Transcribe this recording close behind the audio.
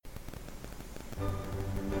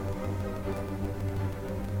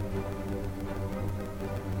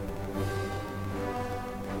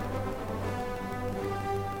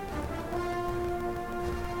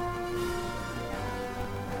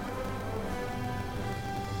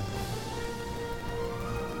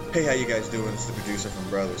Hey, how you guys doing? It's the producer from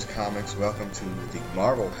Brothers Comics. Welcome to the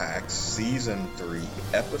Marvel Hacks Season 3,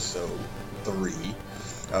 Episode 3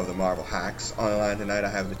 of the Marvel Hacks. On the line tonight, I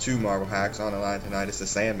have the two Marvel Hacks. On the line tonight, it's the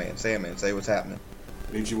Sandman. Sandman, say what's happening.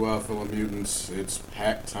 Konnichiwa, fellow mutants. It's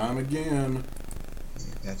hack time again.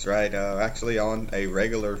 That's right. Actually on a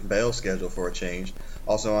regular Bell schedule for a change.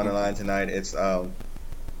 Also on the line tonight, it's Brother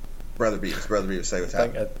Beavis. Brother Beavis, say what's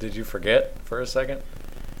happening. Did you forget for a second?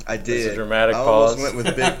 I did. It's a dramatic pause. pause.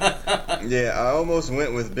 I almost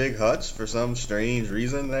went with Big Hutch for some strange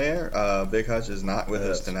reason there. Big Hutch is not with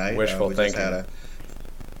us tonight. Wishful thinking. Just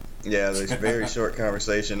had this very short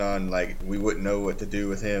conversation on we wouldn't know what to do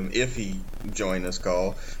with him if he joined this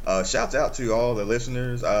call. Shouts out to all the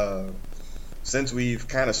listeners. Since we've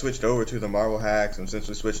kind of switched over to the Marvel Hacks and since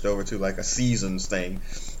we switched over to a seasons thing,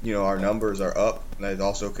 our numbers are up. That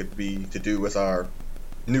also could be to do with our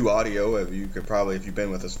new audio. If you've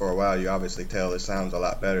been with us for a while, you obviously tell it sounds a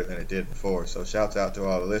lot better than it did before. So shouts out to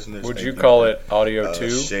all the listeners. Would you call it audio 2?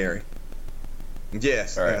 Sharing.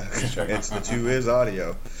 Yes. All right. It's the 2 is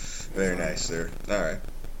audio. Very nice, sir. All right.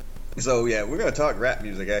 So yeah, we're gonna talk rap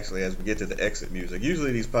music actually as we get to the exit music.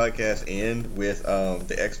 Usually these podcasts end with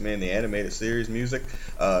the X-Men the animated series music.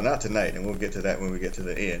 Not tonight, and we'll get to that when we get to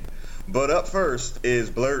the end. But up first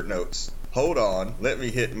is Blurred Notes. Hold on, let me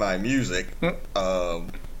hit my music.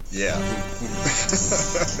 Yeah.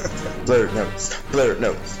 Blurred Notes. Blurred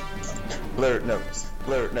Notes. Blurred Notes.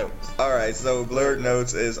 Blurred Notes. Alright, so Blurred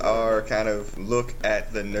Notes is our kind of look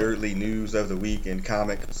at the nerdly news of the week in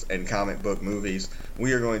comics and comic book movies.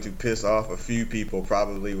 We are going to piss off a few people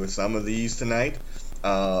probably with some of these tonight.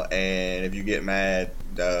 And if you get mad,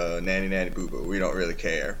 nanny boo boo, we don't really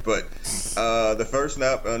care. But the first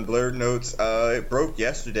up on Blurred Notes, it broke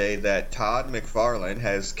yesterday that Todd McFarlane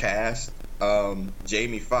has cast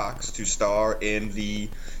Jamie Foxx to star in the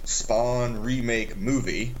Spawn remake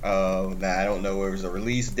movie. Now I don't know where it was a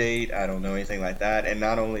release date, I don't know anything like that. And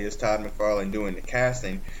not only is Todd McFarlane doing the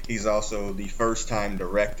casting, he's also the first time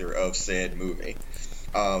director of said movie.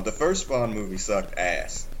 The first Spawn movie sucked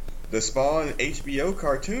ass. The Spawn HBO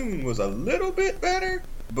cartoon was a little bit better,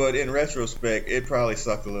 but in retrospect, it probably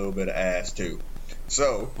sucked a little bit of ass too.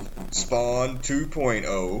 So, Spawn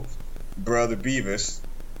 2.0, Brother Beavis,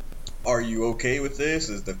 are you okay with this?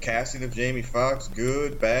 Is the casting of Jamie Foxx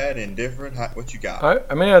good, bad, indifferent? What you got?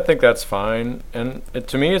 I mean, I think that's fine. And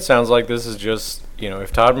to me, it sounds like this is just,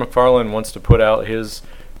 if Todd McFarlane wants to put out his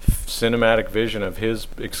cinematic vision of his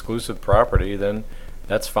exclusive property, then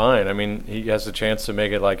that's fine. I mean, he has a chance to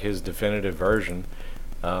make it like his definitive version,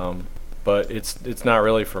 but it's not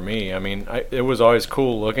really for me. I mean, it was always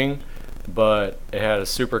cool looking, but it had a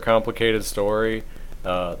super complicated story.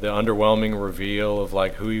 The underwhelming reveal of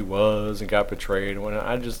who he was and got betrayed.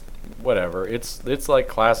 Whatever. It's like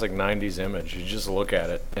classic '90s image. You just look at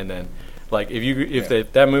it, and then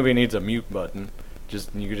if that movie needs a mute button,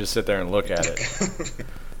 you could just sit there and look at it.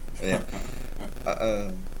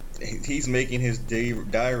 Yeah. He's making his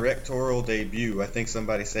directorial debut. I think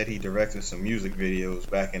somebody said he directed some music videos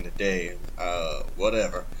back in the day.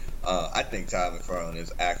 Whatever. I think Todd McFarlane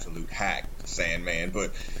is absolute hack, Sandman.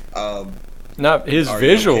 But not his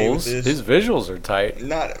visuals. Okay, his visuals are tight.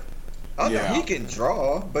 He can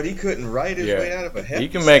draw, but he couldn't write his way out of a head. He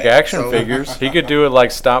can make action figures. He could do it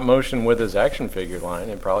like stop motion with his action figure line.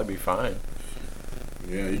 It'd probably be fine.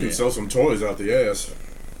 Yeah, you can sell some toys out the ass.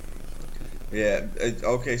 Yeah.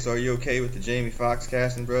 Okay. So, are you okay with the Jamie Foxx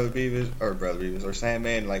casting, Brother Beavis or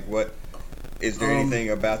Sandman? What is there anything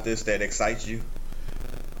about this that excites you?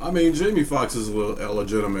 I mean, Jamie Foxx is a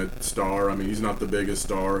legitimate star. I mean, he's not the biggest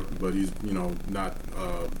star, but he's not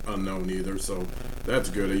unknown either. So that's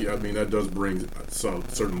good. I mean, that does bring some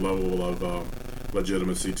certain level of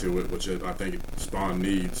legitimacy to it, which I think Spawn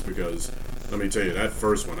needs. Because let me tell you, that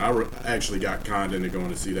first one, I actually got conned into going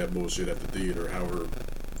to see that bullshit at the theater. However,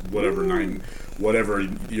 whatever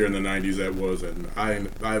year in the 90s that was, and I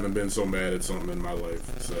haven't been so mad at something in my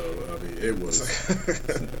life. So I mean, it was.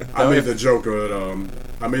 I made the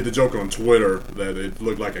joke on Twitter that it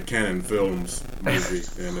looked like a Canon Films movie,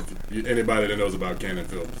 and if anybody that knows about Canon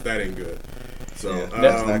Films, that ain't good. So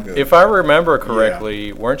that's not good. If I remember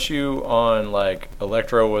correctly, weren't you on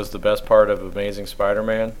Electro was the best part of Amazing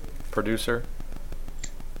Spider-Man producer?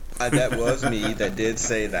 That was me that did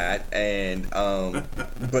say that, and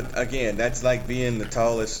but again, that's like being the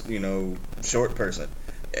tallest, short person.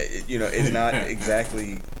 It's not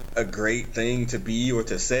exactly a great thing to be or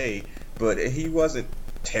to say, but he wasn't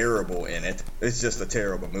terrible in it. It's just a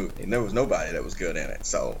terrible movie, and there was nobody that was good in it.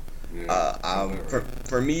 So,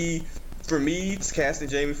 for me, casting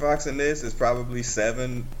Jamie Foxx in this is probably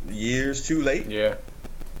 7 years too late. Yeah.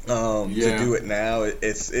 To do it now.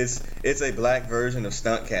 It's a black version of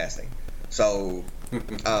stunt casting. So,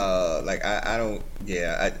 like I don't,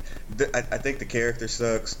 yeah, I think the character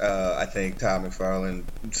sucks. I think Todd McFarlane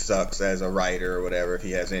sucks as a writer or whatever if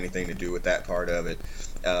he has anything to do with that part of it.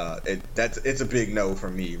 It's a big no for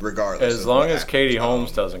me, regardless. As long as Katie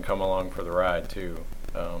Holmes doesn't come along for the ride too.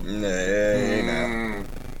 I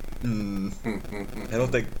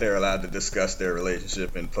don't think they're allowed to discuss their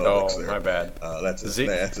relationship in public. Oh, my bad. That's a big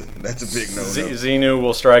no. Xenu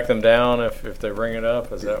will strike them down if they bring it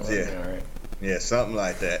up. Is that what? Yeah. All right. Yeah, something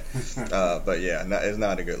like that. But yeah, it's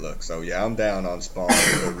not a good look. So yeah, I'm down on Spawn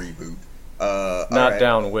for a reboot. Not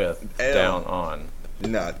down with, down on.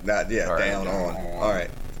 Not yeah, All right. down on. All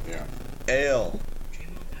right. Yeah. L.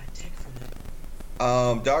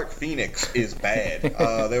 Dark Phoenix is bad.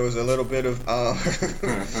 There was a little bit of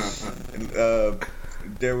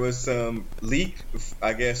there was some leaked,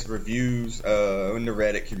 I guess, reviews in the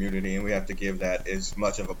Reddit community, and we have to give that as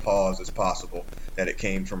much of a pause as possible that it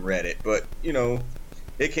came from Reddit. But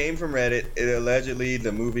it came from Reddit. Allegedly,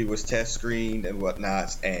 the movie was test screened and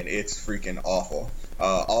whatnot, and it's freaking awful.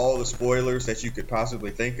 All the spoilers that you could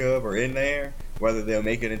possibly think of are in there. Whether they'll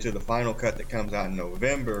make it into the final cut that comes out in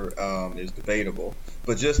November is debatable.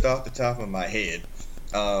 But just off the top of my head,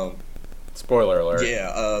 spoiler alert.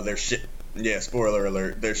 Yeah, spoiler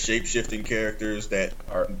alert. They're shape-shifting characters that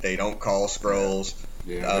they don't call Skrulls.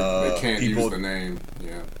 Yeah, they can't use the name.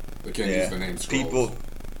 Yeah, they can't use the name Skrulls.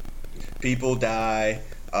 People die.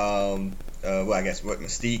 Well, I guess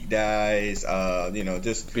Mystique dies.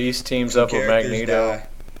 Just Beast teams up with Magneto. Die.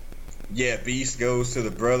 Yeah, Beast goes to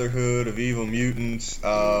the Brotherhood of Evil Mutants.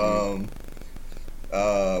 What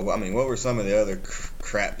were some of the other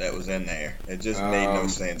crap that was in there? It just made no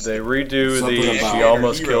sense. They redo she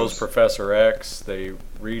almost kills Professor X. They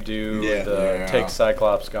redo take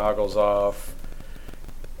Cyclops goggles off.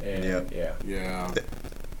 And yeah.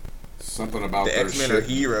 Something about the X-Men are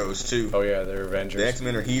heroes too. Oh yeah, they're Avengers. The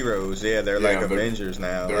X-Men are heroes. Yeah, they're like Avengers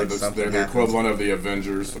now. They're the equivalent of the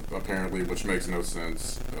Avengers, apparently, which makes no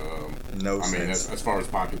sense. Sense. I mean, as far as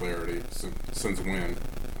popularity, since when?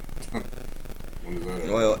 When is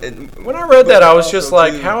that? Well, when I read that, I was just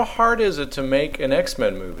like, how hard is it to make an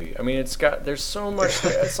X-Men movie? I mean, there's so much.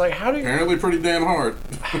 It's like, how do you? Apparently, pretty damn hard.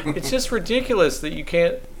 It's just ridiculous that you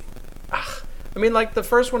can't. I mean, like, the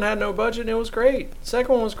first one had no budget and it was great. The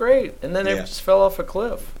second one was great. And then it just fell off a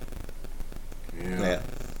cliff. Yeah,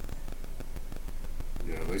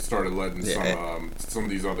 they started letting some of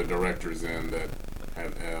these other directors in that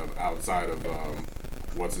have outside of,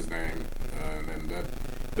 what's his name? And then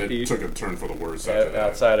that took a turn for the worse after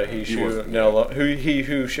that. Outside of He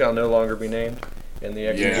Who Shall No Longer Be Named in the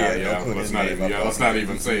X-Men. Let's not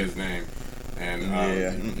even say his name.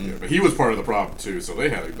 And but he was part of the problem too. So they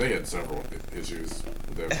had several issues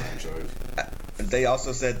with that franchise. They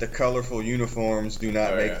also said the colorful uniforms do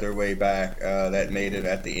not make their way back. That made it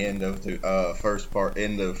at the end of the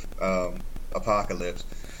end of Apocalypse,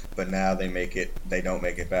 but now they don't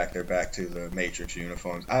make it back. They're back to the Matrix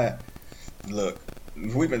uniforms. Look,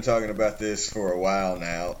 we've been talking about this for a while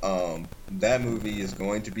now. That movie is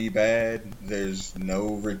going to be bad. There's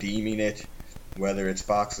no redeeming it. Whether it's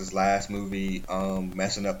Fox's last movie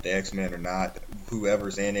messing up the X-Men or not,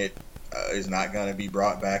 whoever's in it is not going to be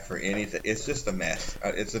brought back for anything. It's just a mess.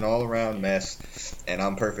 It's an all-around mess, and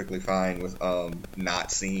I'm perfectly fine with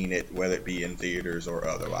not seeing it, whether it be in theaters or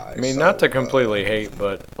otherwise. I mean, not to completely hate,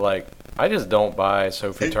 but, like, I just don't buy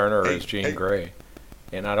Sophie Turner as Jean Grey.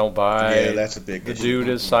 And I don't buy that's a big the dude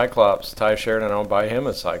as Cyclops. Ty Sheridan, I don't buy him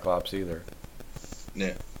as Cyclops either.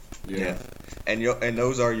 Yeah. And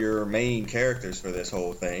those are your main characters for this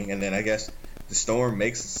whole thing. And then I guess the Storm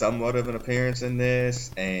makes somewhat of an appearance in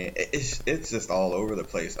this, and it's just all over the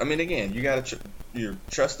place. I mean, again, you're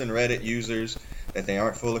trusting Reddit users that they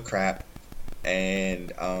aren't full of crap,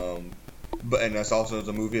 and that's also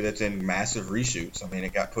the movie that's in massive reshoots. I mean,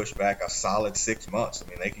 it got pushed back a solid 6 months. I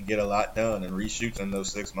mean, they can get a lot done in reshoots in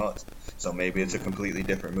those 6 months. So maybe it's a completely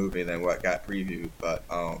different movie than what got previewed, but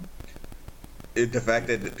the fact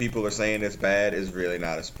that people are saying it's bad is really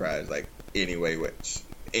not a surprise, like, anyway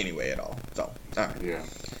at all. So, all right. Yeah.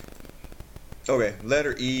 Okay,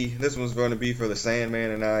 letter E. This one's going to be for the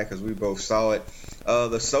Sandman and I, because we both saw it.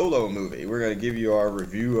 The Solo movie. We're going to give you our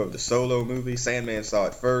review of the Solo movie. Sandman saw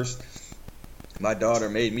it first. My daughter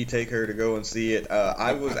made me take her to go and see it.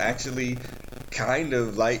 I was actually kind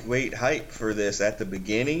of lightweight hype for this at the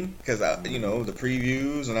beginning because the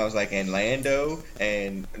previews, and I was like, and Lando,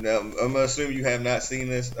 and I'm gonna assume you have not seen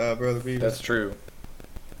this, Brother Beaver. That's true.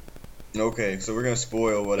 Okay, so we're gonna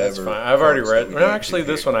spoil whatever. That's fine. I've already parts that read. we No, need actually, to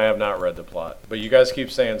this here. one I have not read the plot. But you guys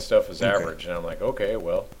keep saying stuff is Okay. average, and I'm like, okay,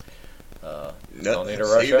 well, No, don't need to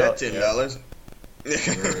rush save that out. $10.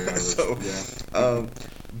 Very average. So, Yeah.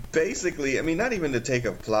 basically, I mean, not even to take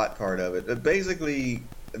a plot part of it, but basically,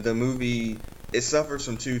 the movie it suffers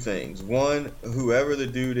from two things. One, whoever the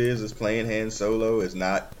dude is playing Han Solo is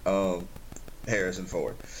not Harrison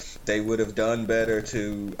Ford. They would have done better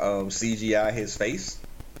to CGI his face,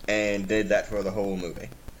 and did that for the whole movie.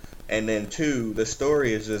 And then two, the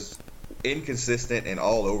story is just inconsistent and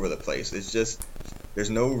all over the place. It's just there's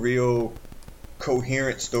no real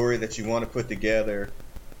coherent story that you want to put together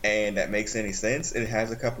and that makes any sense. It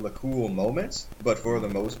has a couple of cool moments, but for the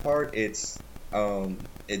most part, it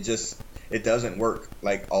doesn't work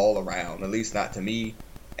like all around. At least not to me.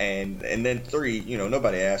 And then three,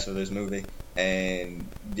 nobody asked for this movie, and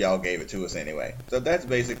y'all gave it to us anyway. So that's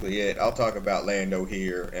basically it. I'll talk about Lando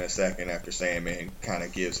here in a second after Sandman kind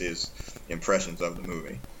of gives his impressions of the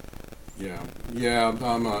movie. Yeah,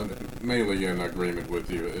 I'm mainly in agreement with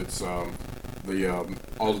you. It's Alden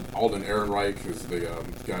Ehrenreich is the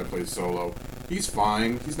guy who plays Solo. He's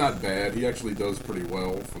fine. He's not bad. He actually does pretty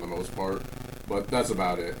well for the most part, but that's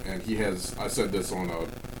about it. And I said this on a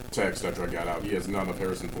text after I got out, he has none of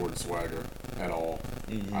Harrison Ford's swagger at all.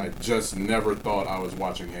 Mm-hmm. I just never thought I was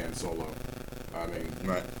watching Han Solo. I mean,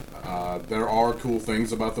 Right. there are cool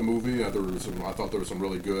things about the movie. I thought there were some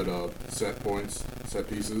really good set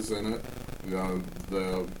pieces in it.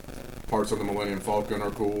 The parts of the Millennium Falcon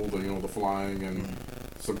are cool. The flying and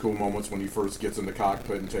some cool moments when he first gets in the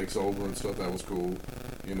cockpit and takes over and stuff. That was cool.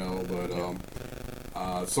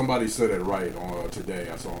 But somebody said it right today.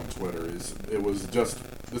 I saw on Twitter.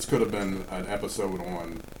 This could have been an episode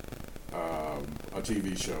on a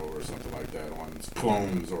TV show or something like that, on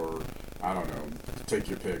Clones or I don't know, take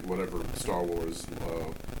your pick, whatever Star Wars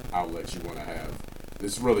outlets you want to have.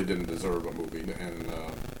 This really didn't deserve a movie, and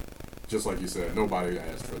just like you said, nobody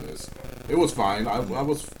asked for this. It was fine. I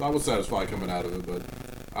was satisfied coming out of it, but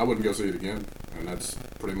I wouldn't go see it again, and that's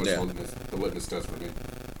pretty much the litmus test for me.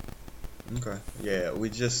 Okay. Yeah,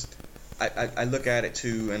 I look at it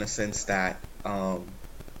too in a sense that, a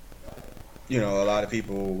lot of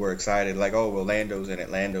people were excited, like, oh, well, Lando's in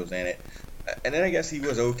it. And then I guess he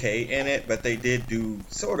was okay in it, but they did do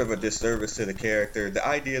sort of a disservice to the character. The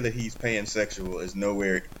idea that he's pansexual is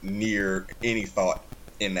nowhere near any thought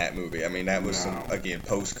in that movie. I mean, that was some, again,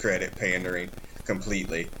 post-credit pandering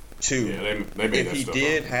completely. Two, Yeah, they made that stuff up.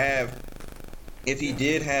 If he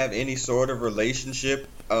did have any sort of relationship,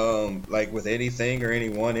 like with anything or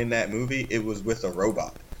anyone in that movie, it was with a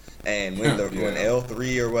robot. And when when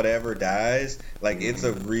L3 or whatever dies, like it's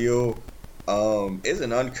a real, it's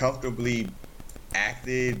an uncomfortably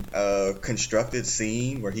acted, constructed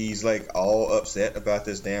scene where he's like all upset about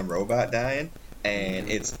this damn robot dying, and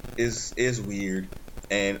it's weird.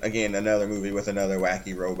 And again, another movie with another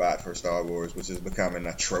wacky robot for Star Wars, which is becoming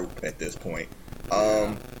a trope at this point.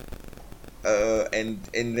 And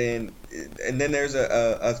then there's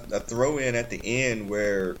a throw in at the end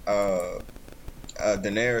where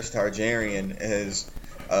Daenerys Targaryen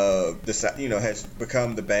has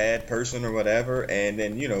become the bad person or whatever, and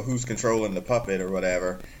then who's controlling the puppet or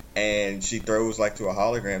whatever, and she throws like to a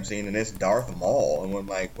hologram scene, and it's Darth Maul, and we're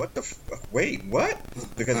like, what the wait, what?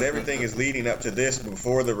 Because everything is leading up to this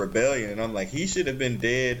before the rebellion, and I'm like, he should have been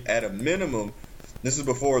dead at a minimum. This is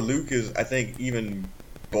before Luke is, I think, even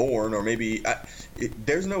born, or maybe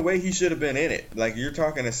there's no way he should have been in it. Like, you're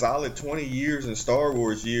talking a solid 20 years in Star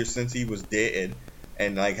Wars years since he was dead,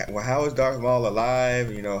 and like, well, how is Darth Maul alive?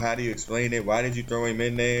 How do you explain it? Why did you throw him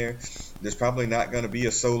in there? There's probably not going to be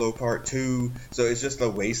a Solo part 2, so it's just a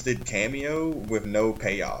wasted cameo with no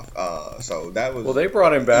payoff. So that was, well, they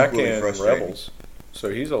brought him back equally in frustrating. Rebels, so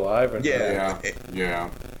he's alive and Yeah.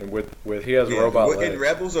 and with he has robot legs. In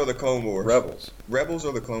Rebels or the Clone Wars? Rebels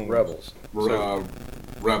or the Clone Wars? Rebels. So,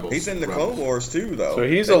 Rebels. He's in the Clone Wars too, though. so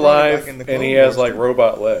he's They brought him alive back in the and Clone he has Wars, like too.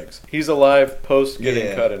 robot legs. He's alive post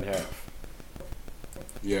getting cut in half.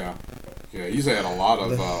 Yeah, he's had a lot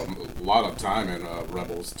of time in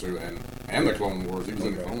Rebels too, and the Clone Wars. He was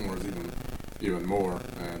in the Clone Wars even more,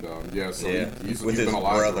 and he's with been his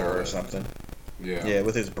alive brother for or something. Yeah,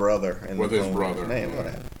 with his brother. With his brother, Man, yeah.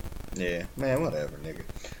 whatever. Yeah, man, whatever, nigga.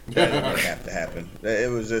 That didn't have to happen.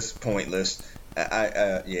 It was just pointless.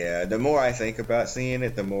 The more I think about seeing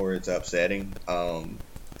it, the more it's upsetting.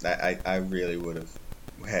 I really would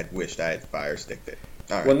have wished I had fire sticked it.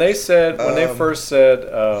 All right. When they first said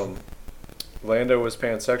Lando was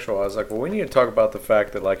pansexual, I was like, well, we need to talk about the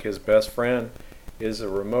fact that like his best friend is a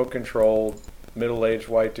remote controlled middle-aged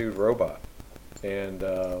white dude robot, and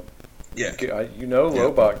Yeah.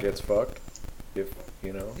 Lobot gets fucked. If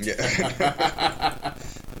you know. Yeah.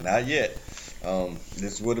 Not yet.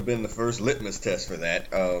 This would have been the first litmus test for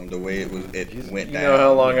that. The way it went down. You know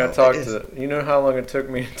how long You know how long it took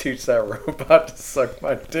me to teach that robot to suck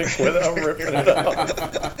my dick without ripping it off.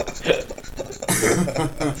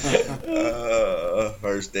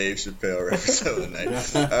 First Dave Chappelle episode of the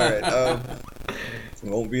night. All right.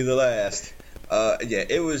 Won't be the last. Yeah,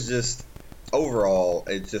 it was just overall.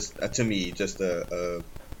 It just to me just a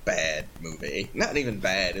bad movie. Not even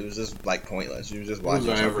bad. It was just like pointless. You were just watching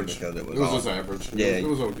something because it was on. Just average. Yeah, it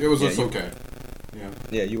was just okay. Yeah.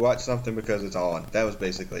 Yeah, you watch something because it's on. That was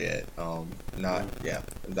basically it. So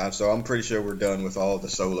I'm pretty sure we're done with all the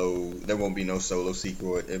Solo. There won't be no Solo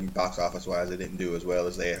sequel. In box office wise, it didn't do as well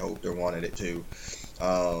as they had hoped or wanted it to.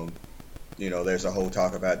 There's a whole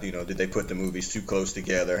talk about, did they put the movies too close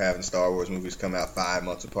together, having Star Wars movies come out 5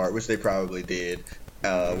 months apart, which they probably did.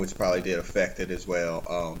 Which probably did affect it as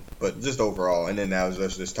well. But just overall, and then now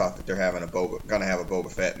there's this talk that they're gonna have a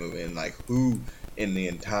Boba Fett movie, and like who in the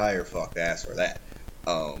entire fuck asked for that?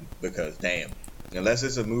 Because damn, unless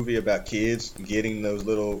it's a movie about kids getting those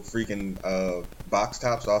little freaking box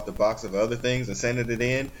tops off the box of other things and sending it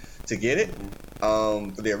in to get it,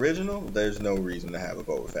 for the original, there's no reason to have a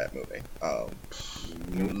Boba Fett movie.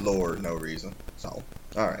 Lord, no reason. So,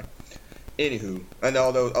 all right. Anywho, and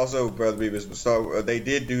also Brother Beavis, they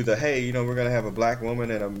did do the we're gonna have a black woman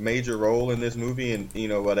in a major role in this movie, and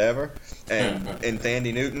whatever, and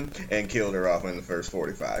Thandie Newton, and killed her off in the first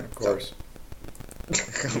 45. Of course.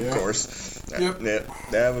 Of course. Yep. Yeah,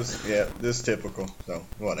 that was this typical. So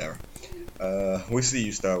whatever. We see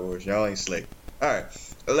you, Star Wars. Y'all ain't slick. All right.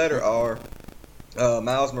 Letter R.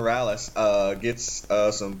 Miles Morales gets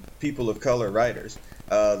some people of color writers.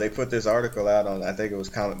 They put this article out on, I think it was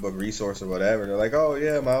Comic Book Resource or whatever. They're like, oh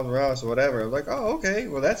yeah, Miles Morales or whatever. I was like, oh okay,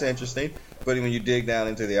 well that's interesting. But when you dig down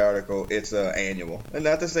into the article, it's annual. And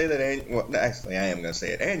not to say that actually I am going to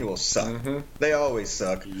say it. Annuals suck. Mm-hmm. They always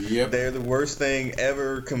suck. Yep. They're the worst thing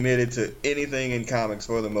ever committed to anything in comics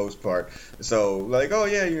for the most part. So like, oh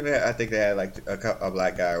yeah, I think they had like a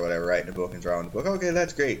black guy or whatever writing the book and drawing the book. Okay,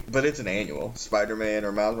 that's great. But it's an annual. Spider-Man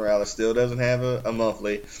or Miles Morales still doesn't have a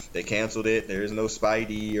monthly. They canceled it. There is no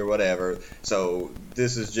Spidey or whatever. So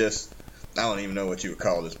this is just, I don't even know what you would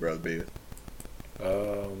call this, Brother Beavis.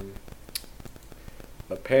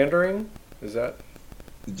 A pandering? Is that?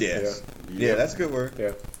 Yes. Yeah, that's a good word.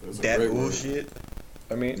 Yeah. That bullshit. Word.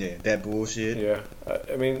 I mean. Yeah, that bullshit. Yeah.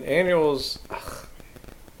 I mean, annuals.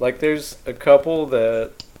 Like, there's a couple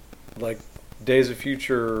that, like, Days of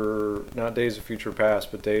Future, not Days of Future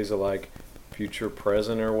Past, but Days of, like, Future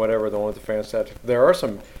Present or whatever, the one with the Fantastic. There are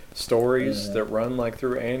some stories that run, like,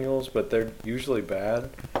 through annuals, but they're usually bad.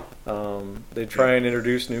 They try and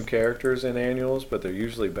introduce new characters in annuals, but they're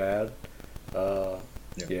usually bad.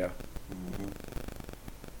 Yeah. Mm-hmm.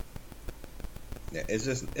 Yeah, it's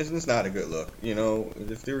just not a good look.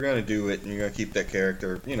 If they were gonna do it and you're gonna keep that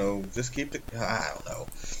character, just keep the. I don't know.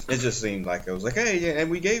 It just seemed like it was like, hey, yeah,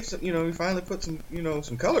 and we gave some, we finally put some,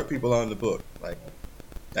 some colored people on the book. Like,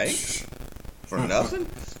 thanks for nothing.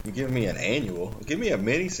 You give me an annual. Give me a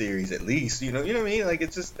mini series at least. You know what I mean? Like,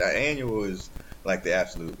 it's just annual is like the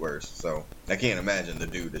absolute worst. So I can't imagine the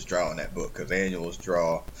dude that's drawing that book, because annuals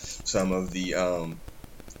draw some of the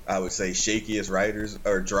I would say shakiest writers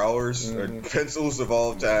or drawers or pencils of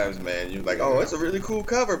all times, man. You're like, oh, it's a really cool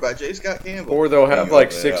cover by J. Scott Campbell. Or they'll have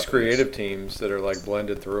like 6 creative teams that are like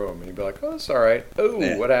blended through them, and you'd be like, oh, it's all right.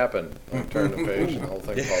 Oh, what happened? I'll turn the page and the whole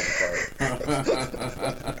thing falls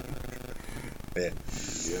apart.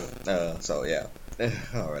 Yeah. So yeah.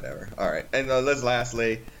 Oh, whatever. All right. And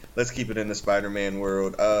let's keep it in the Spider-Man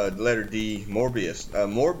world. Letter D, Morbius.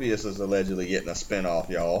 Morbius is allegedly getting a spinoff,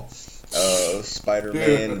 y'all.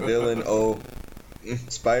 Spider-Man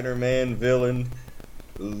villain,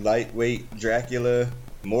 lightweight Dracula,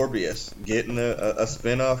 Morbius getting a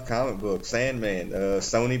spinoff comic book. Sandman.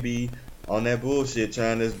 Sony be on that bullshit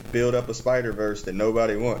trying to build up a Spider-Verse that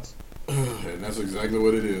nobody wants. And that's exactly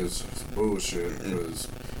what it is. It's bullshit, because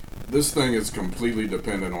this thing is completely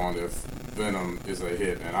dependent on if Venom is a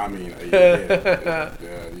hit, and I mean a hit. Yeah.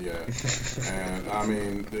 And I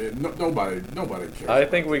mean, nobody cares. I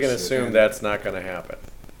think we can assume that's not going to happen.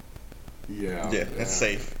 Yeah, that's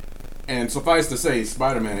safe. And suffice to say,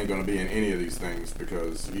 Spider-Man ain't going to be in any of these things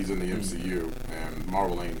because he's in the MCU, and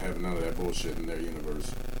Marvel ain't having none of that bullshit in their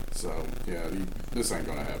universe. So, yeah, this ain't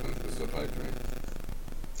going to happen. This is a pipe dream.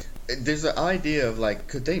 There's an idea of like,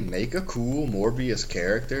 could they make a cool Morbius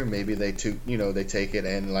character? Maybe they take it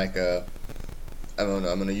in like a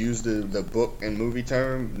I'm gonna use the book and movie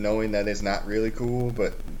term, knowing that it's not really cool,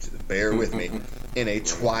 but just bear with me. In a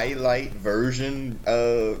Twilight version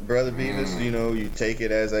of Brother Beavis, you take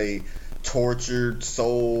it as a tortured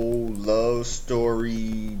soul love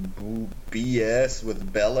story BS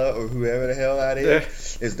with Bella or whoever the hell that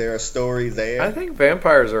is. Is there a story there? I think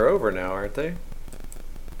vampires are over now, aren't they?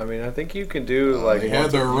 I mean, I think you can do they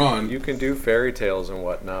had their run. You can do fairy tales and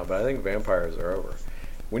whatnot, but I think vampires are over.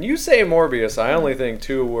 When you say Morbius, I only think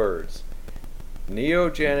two words: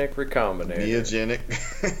 neogenic recombinator. Neogenic.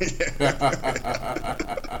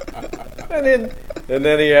 and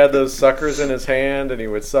then he had those suckers in his hand, and he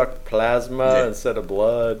would suck plasma instead of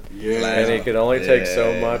blood. Yeah. And he could only take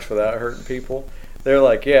so much without hurting people. They're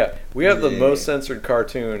like, we have the most censored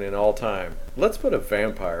cartoon in all time. Let's put a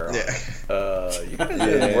vampire on. You guys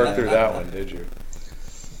didn't work through that one, did you?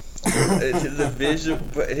 His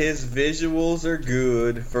visuals are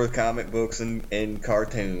good for comic books and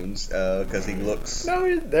cartoons because he looks.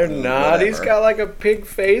 No, they're not. Whatever. He's got like a pig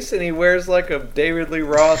face and he wears like a David Lee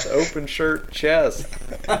Roth open shirt chest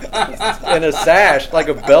and a sash, like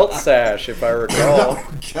a belt sash, if I recall.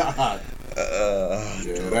 Oh God.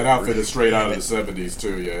 That outfit is straight out of the 70s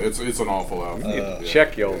too. Yeah, it's an awful outfit.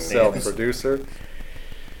 Check yourself, producer.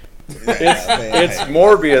 It's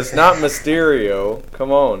Morbius, not Mysterio.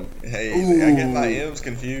 Come on. Hey, I get my M's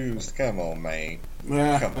confused. Come on, man.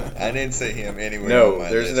 Come on. I didn't say him anywhere. No, on my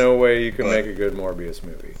there's list, no way you can make a good Morbius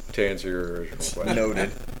movie. To answer your original question. Noted.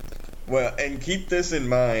 Well, and keep this in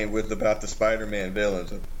mind about the Spider-Man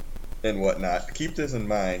villains and whatnot. Keep this in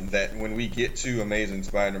mind that when we get to Amazing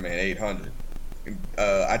Spider-Man 800,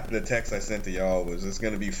 the text I sent to y'all was it's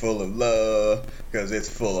going to be full of love because it's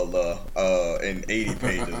full of love and 80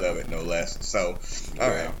 pages of it, no less. So, all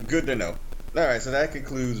right, good to know. All right, so that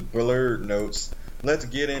concludes Blurred Notes. Let's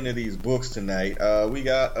get into these books tonight. We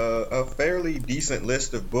got a fairly decent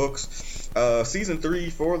list of books. Season 3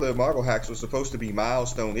 for the Marvel Hacks was supposed to be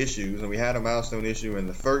milestone issues, and we had a milestone issue in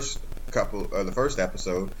the first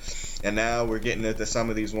episode, and now we're getting into some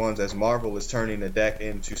of these ones as Marvel is turning the deck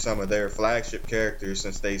into some of their flagship characters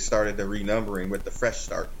since they started the renumbering with the Fresh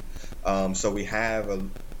Start. So we have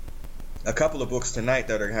a couple of books tonight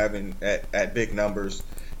that are having at big numbers,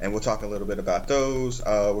 and we'll talk a little bit about those.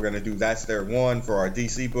 We're going to do That's Their One for our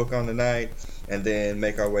DC book on the night, and then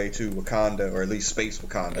make our way to Wakanda, or at least Space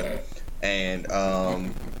Wakanda. And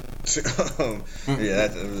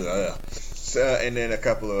and then a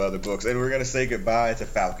couple of other books. And we're going to say goodbye to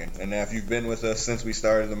Falcon. And now if you've been with us since we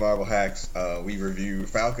started the Marvel Hacks, we reviewed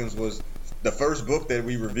Falcons was the first book that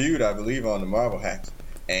we reviewed, I believe, on the Marvel Hacks.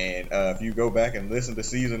 And if you go back and listen to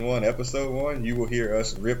Season 1, Episode 1, you will hear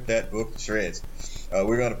us rip that book to shreds.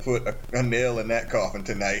 We're going to put a nail in that coffin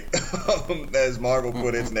tonight, as Marvel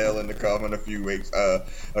put its nail in the coffin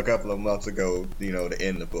a couple of months ago, to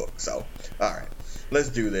end the book. So, all right. Let's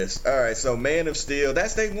do this. All right, so Man of Steel.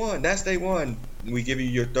 That's day one. We give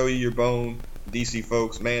you throw you your bone, DC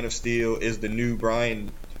folks. Man of Steel is the new Brian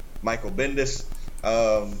Michael Bendis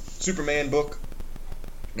Superman book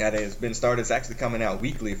that has been started. It's actually coming out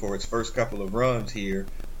weekly for its first couple of runs here.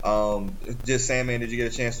 Just Sandman, did you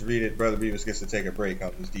get a chance to read it? Brother Beavis gets to take a break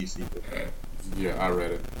on this DC book. Yeah, I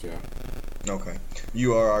read it. Yeah. Okay.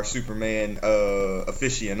 You are our Superman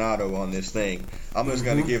aficionado on this thing. I'm just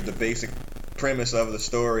going to give the basic premise of the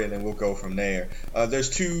story, and then we'll go from there.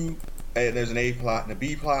 There's an A plot and a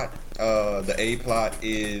B plot. The A plot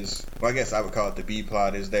is, I guess I would call it the B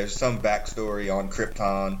plot, is there's some backstory on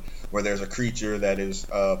Krypton where there's a creature that is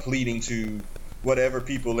pleading to whatever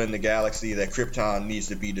people in the galaxy that Krypton needs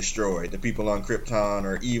to be destroyed. The people on Krypton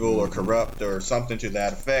are evil or corrupt or something to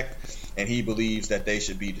that effect, and he believes that they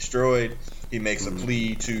should be destroyed. He makes a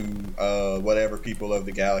plea to whatever people of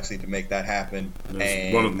the galaxy to make that happen.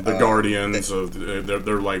 And one of the Guardians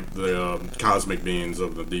they're like the cosmic beings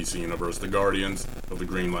of the DC universe. The Guardians of the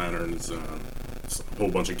Green Lantern. It's a whole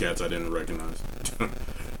bunch of cats I didn't recognize.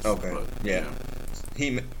 Okay, but, yeah.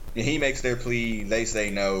 He makes their plea. They say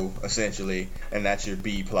no, essentially, and that's your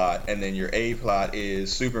B plot. And then your A plot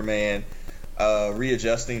is Superman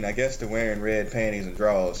readjusting, I guess, to wearing red panties and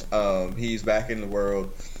drawers. He's back in the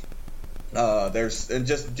world.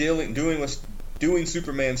 Doing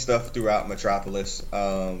Superman stuff throughout Metropolis.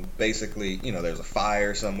 Basically, there's a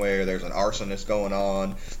fire somewhere. There's an arsonist going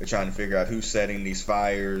on. They're trying to figure out who's setting these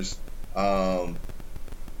fires.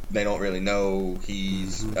 They don't really know.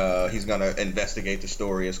 He's gonna investigate the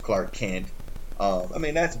story as Clark Kent.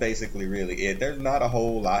 That's basically really it. There's not a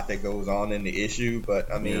whole lot that goes on in the issue, but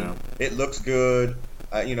it looks good.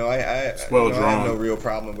 I have no real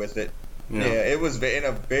problem with it. Yeah, it was in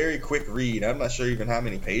a very quick read. I'm not sure even how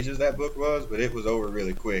many pages that book was, but it was over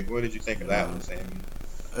really quick. What did you think of that one, Sammy?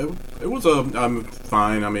 It was I'm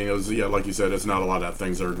fine. I mean, it was, yeah, like you said, it's not a lot of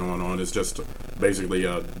things that are going on. It's just basically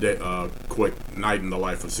a quick night in the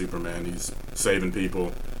life of Superman. He's saving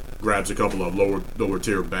people, grabs a couple of lower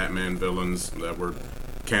tier Batman villains that were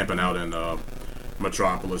camping out in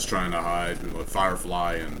Metropolis trying to hide,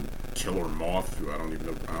 Firefly and Killer Moth, who I don't even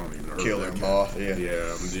know. Killer Moth, yeah.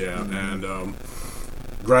 Yeah, and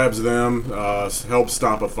grabs them, helps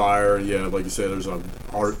stop a fire. Yeah, like you said, there's a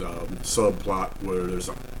subplot where there's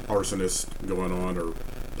an arsonist going on, or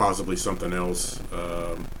possibly something else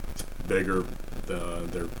bigger.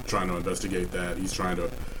 They're trying to investigate that. He's trying to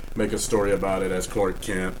make a story about it as Clark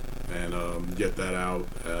Kent and get that out.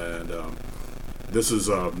 And this is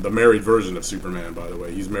the married version of Superman, by the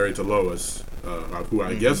way. He's married to Lois, who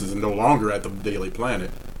I guess is no longer at the Daily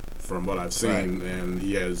Planet, from what I've seen, Right. and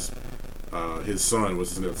he has. His son,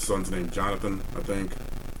 was his son's name Jonathan, I think.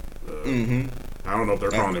 I don't know if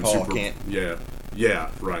they're calling him Paul Kent. Yeah,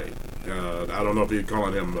 right. I don't know if they're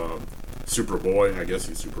calling him Superboy. I guess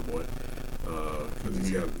he's Superboy. Because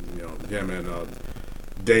he's got, him and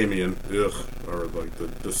Damian, or like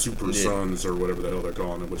the Super Sons, or whatever the hell they're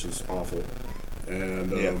calling him, which is awful.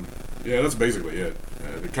 And that's basically it.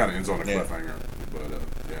 It kind of ends on a cliffhanger, but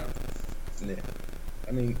yeah.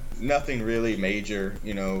 I mean, nothing really major.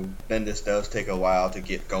 Bendis does take a while to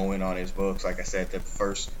get going on his books. Like I said, the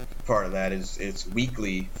first part of that is it's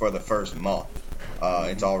weekly for the first month.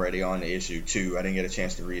 It's already on to issue 2. I didn't get a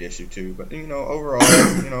chance to read issue 2, but overall,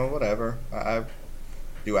 whatever.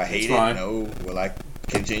 Do I hate it? No. Will I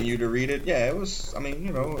continue to read it? Yeah, it was. I mean,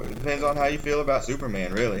 it depends on how you feel about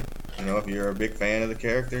Superman, really. If you're a big fan of the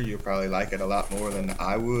character, you'll probably like it a lot more than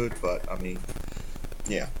I would. But I mean.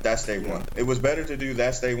 Yeah, that's day one. It was better to do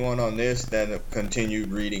That's Day One on this than continue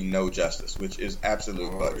reading No Justice, which is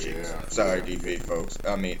absolute butt cheeks. Yeah. Sorry, DV folks.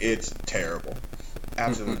 I mean, it's terrible.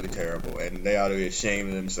 Absolutely terrible. And they ought to be ashamed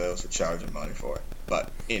of themselves for charging money for it. But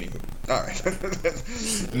anyway, all right.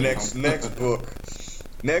 Next book.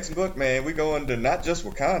 Next book, man, we going to not just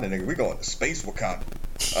Wakanda, nigga. We going to space Wakanda.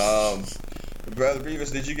 Brother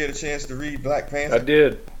Beavis, did you get a chance to read Black Panther? I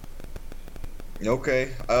did. Okay.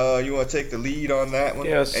 You want to take the lead on that one?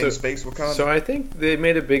 Yeah, and Space Wakanda? So I think they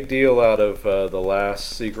made a big deal out of the last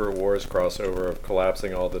Secret Wars crossover of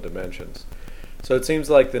collapsing all the dimensions. So it seems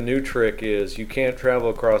like the new trick is you can't travel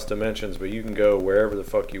across dimensions, but you can go wherever the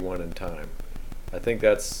fuck you want in time. I think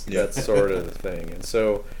that's sort of the thing. And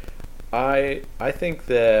so I think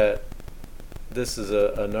that this is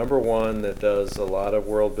a number one that does a lot of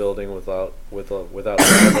world building without a lot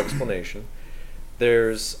of explanation.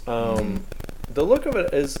 There's the look of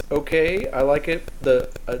it is okay. I like it.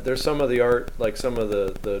 There's some of the art, like some of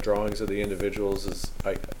the drawings of the individuals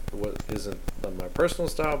isn't my personal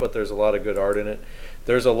style, but there's a lot of good art in it.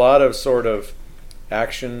 There's a lot of sort of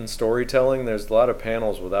action storytelling. There's a lot of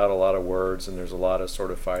panels without a lot of words, and there's a lot of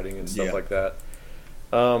sort of fighting and stuff like that.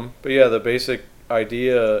 But yeah, the basic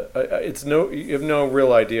idea, you have no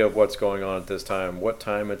real idea of what's going on at this time, what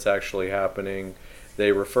time it's actually happening.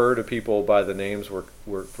 They refer to people by the names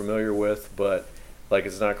we're familiar with, but like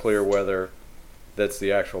it's not clear whether that's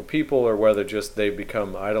the actual people or whether just they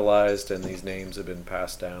become idolized and these names have been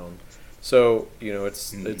passed down. So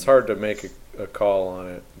it's hard to make a call on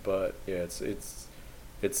it, but yeah, it's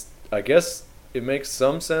I guess it makes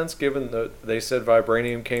some sense given that they said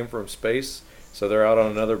vibranium came from space, so they're out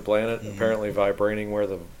on another planet apparently mining where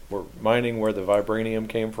the vibranium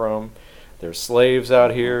came from. There's slaves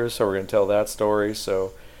out here, so we're gonna tell that story.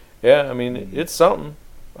 So, yeah, I mean, it's something.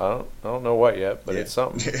 I don't know what yet, but it's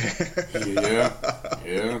something. yeah,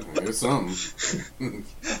 it's something.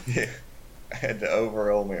 Yeah, I had to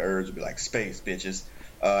overwhelm my urge to be like space bitches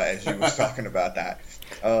as you was talking about that.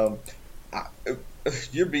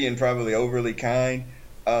 You're being probably overly kind.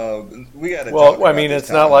 We got to. Well, I mean, it's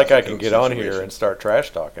not like I can get on here and start trash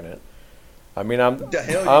talking it. I mean, I'm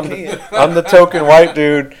the token white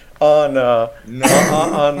dude on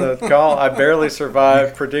the call. I barely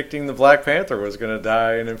survived predicting the Black Panther was going to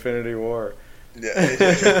die in Infinity War. That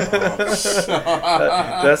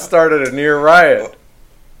started a near riot.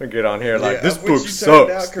 I get on here like, this book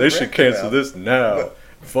sucks. They should cancel this now.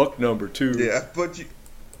 Fuck number 2.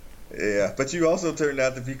 But you also turned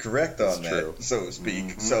out to be correct on that, so to speak.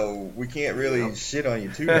 Mm-hmm. So we can't really shit on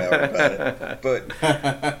you too hard about it. But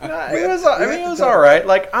it was all right.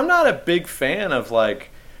 Like, I'm not a big fan of like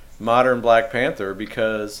modern Black Panther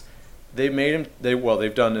because they made him.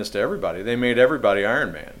 They've done this to everybody. They made everybody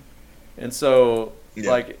Iron Man, and so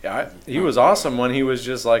he was awesome when he was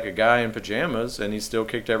just like a guy in pajamas, and he still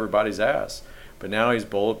kicked everybody's ass. but now he's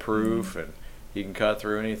bulletproof and he can cut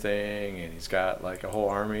through anything, and he's got like a whole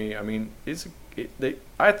army. I mean,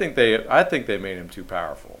 I think they made him too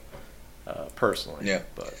powerful, personally. Yeah.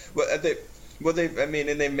 But I mean,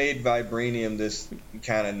 and they made vibranium this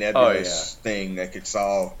kind of nebulous thing that could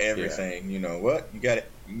solve everything. You know what? You got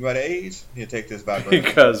AIDS? You take this vibranium.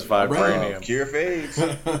 Because vibranium. Cure for AIDS.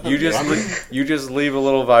 You just leave a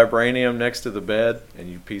little vibranium next to the bed,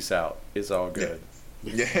 and you peace out. It's all good.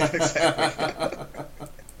 Yeah, exactly.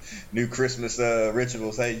 New Christmas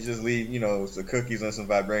rituals. Hey, you just leave, some cookies and some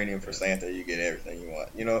vibranium for Santa. You get everything you want.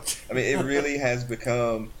 I mean, it really has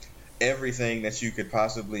become everything that you could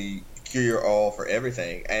possibly cure all for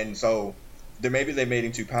everything. And so maybe they made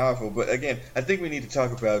him too powerful. But again, I think we need to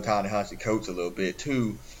talk about Ta-Nehisi Coates a little bit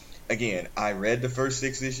too. Again, I read the first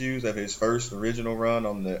 6 issues of his first original run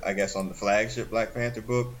on the flagship Black Panther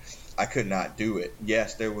book. I could not do it.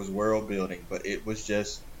 Yes, there was world building, but it was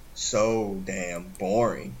just so damn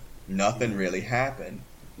boring. Nothing really happened.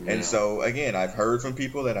 Yeah. And so again, I've heard from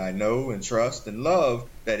people that I know and trust and love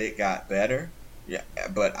that it got better. Yeah,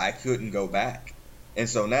 but I couldn't go back. And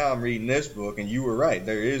so now I'm reading this book, and you were right.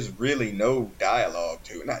 There is really no dialogue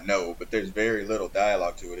to it. Not no, but there's very little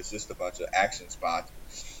dialogue to it. It's just a bunch of action spots.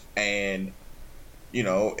 And,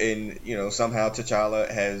 somehow T'Challa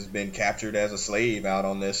has been captured as a slave out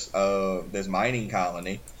on this mining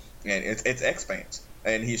colony. And it's Expanse.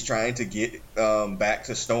 And he's trying to get back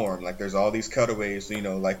to Storm. Like, there's all these cutaways,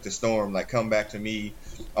 like the Storm, like, come back to me,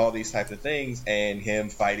 all these types of things. And him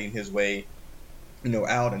fighting his way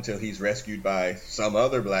out until he's rescued by some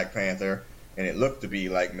other Black Panther, and it looked to be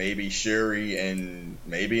like maybe Shuri and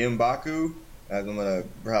maybe M'Baku. I'm gonna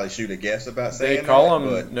probably shoot a guess about saying they call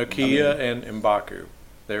them Nakia and M'Baku.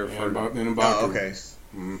 They're M'Baku. Oh, okay.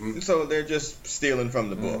 Mm-hmm. So they're just stealing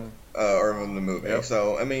from the book or from the movie. Yep.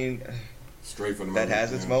 So I mean, straight from the that movie,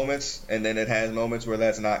 has its moments, and then it has moments where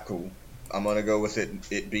that's not cool. I'm gonna go with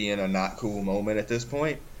it being a not cool moment at this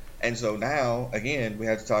point. And so now, again, we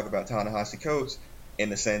have to talk about Ta-Nehisi Coates in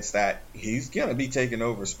the sense that he's going to be taking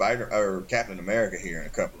over Captain America here in a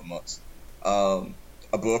couple of months. A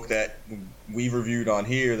book that we reviewed on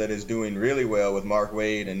here that is doing really well with Mark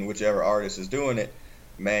Waid and whichever artist is doing it.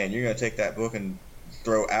 Man, you're going to take that book and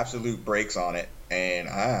throw absolute brakes on it. And,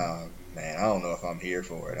 I don't know if I'm here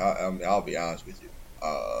for it. I'll be honest with you.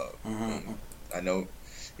 I know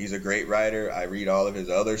he's a great writer. I read all of his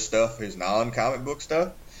other stuff, his non-comic book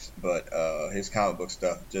stuff. But his comic book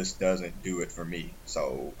stuff just doesn't do it for me.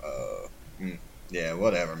 So, yeah,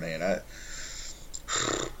 whatever, man.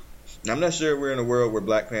 I'm not sure we're in a world where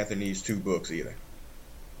Black Panther needs 2 books either.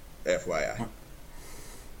 FYI.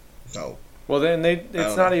 So. Well, then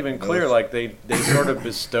it's not even clear. Like they sort of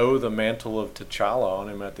bestow the mantle of T'Challa on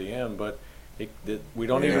him at the end, but we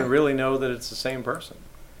don't even really know that it's the same person.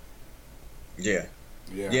 Yeah.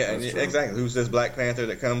 Yeah, exactly. Who's this Black Panther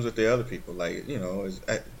that comes with the other people? Like,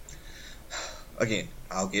 again,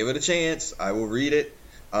 I'll give it a chance. I will read it.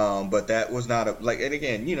 But that was not and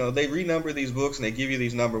again, they renumber these books and they give you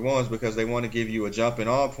these number ones because they want to give you a jumping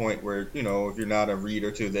on point where, if you're not a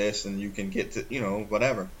reader to this and you can get to,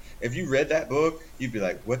 whatever. If you read that book, you'd be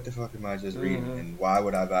like, what the fuck am I just reading? And why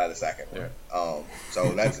would I buy the second one? Yeah.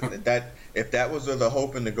 So that's if that was the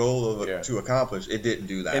hope and the goal to accomplish, it didn't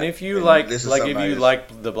do that. And if you like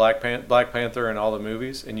the Black Panther and all the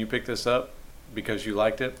movies, and you pick this up because you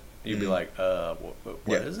liked it, you'd be like,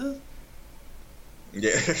 what is it?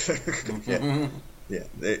 Yeah. Yeah.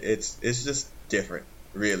 It's just different,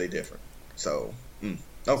 really different. So,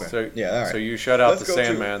 okay. So, all right. So you shut out the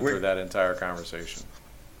Sandman through that entire conversation.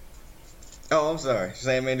 Oh, I'm sorry.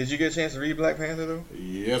 Sandman, did you get a chance to read Black Panther, though?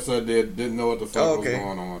 Yes, I did. Didn't know what the fuck was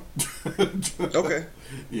going on. Okay.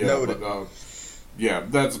 Yeah, Noted. But,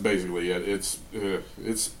 that's basically it. It's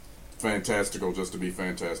fantastical just to be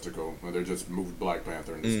fantastical. They just moved Black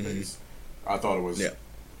Panther into space. I thought it was,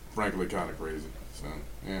 frankly, kind of crazy. So,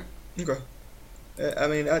 yeah. Okay. I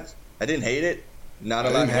mean, I didn't hate it. Not a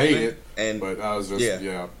lot happened. But I was just,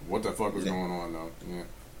 what the fuck was going on, though? Yeah.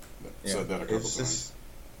 Said that a couple times.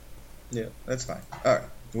 Yeah, that's fine. All right.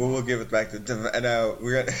 Well, we'll give it back to now.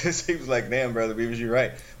 It seems like, damn, brother Beavers, you're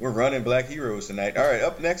right. We're running Black Heroes tonight. All right,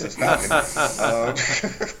 up next is Falcon.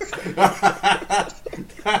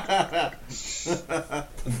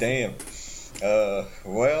 Damn.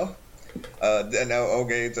 Now,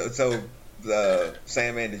 okay. So,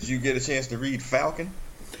 Sandman, did you get a chance to read Falcon?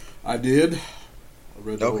 I did. I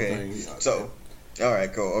read the whole thing. So. All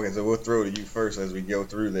right, cool. Okay, so we'll throw to you first as we go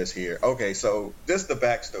through this here. Okay, so this is the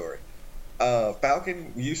backstory.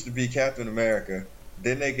 Falcon used to be Captain America,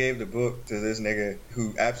 Then they gave the book to this nigga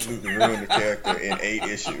who absolutely ruined the character in 8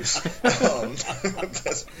 issues.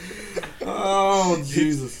 Oh,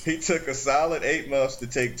 Jesus. He took a solid 8 months to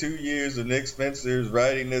take 2 years of Nick Spencer's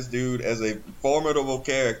writing this dude as a formidable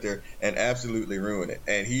character and absolutely ruin it.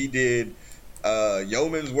 And he did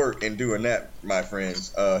yeoman's work in doing that, my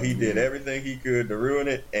friends. He did everything he could to ruin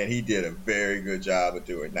it, and he did a very good job of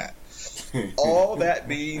doing that. All that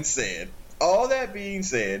being said,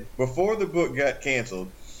 before the book got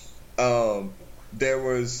canceled, there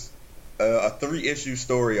was a 3-issue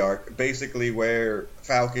story arc, basically where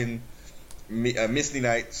Falcon, Misty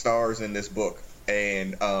Knight stars in this book,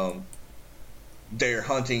 and they're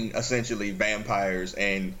hunting essentially vampires.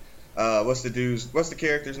 And what's the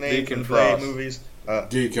character's name Deacon from the Blade Frost. movies?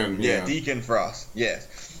 Deacon, yeah. Deacon Frost, yes.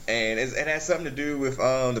 And it has something to do with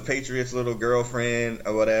the Patriot's little girlfriend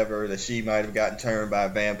or whatever, that she might have gotten turned by a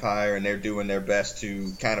vampire, and they're doing their best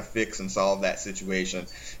to kind of fix and solve that situation.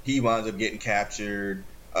 He winds up getting captured.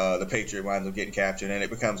 The Patriot winds up getting captured, and it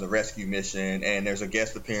becomes a rescue mission. And there's a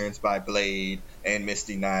guest appearance by Blade and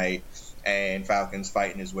Misty Knight, and Falcon's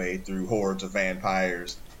fighting his way through hordes of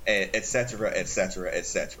vampires, etc., etc.,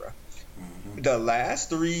 etc. The last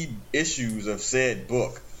 3 issues of said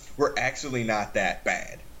book were actually not that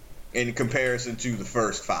bad in comparison to the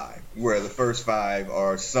first 5, where the first 5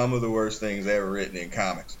 are some of the worst things ever written in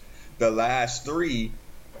comics. The last 3,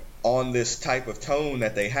 on this type of tone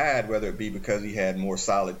that they had, whether it be because he had more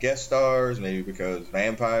solid guest stars, maybe because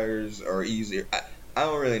vampires are easier, I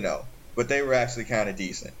don't really know, but they were actually kind of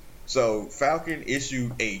decent. So Falcon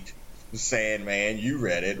issue 8, Sandman, you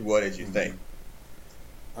read it. What did you think?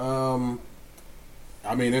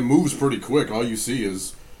 I mean, it moves pretty quick. All you see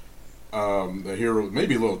is the hero,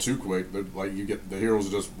 maybe a little too quick. Like, you get the heroes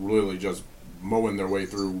just really just mowing their way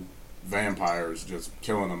through vampires, just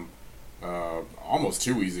killing them. Almost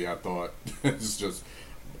too easy, I thought. It's just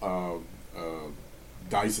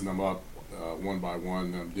dicing them up one by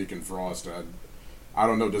one. Deacon Frost, I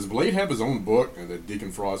don't know. Does Blade have his own book? And that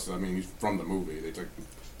Deacon Frost, I mean, he's from the movie. They took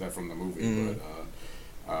that from the movie,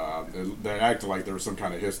 but they acted like there was some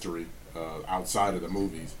kind of history outside of the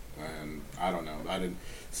movies, and I don't know.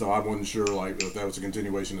 So I wasn't sure like if that was a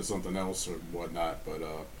continuation of something else or whatnot. But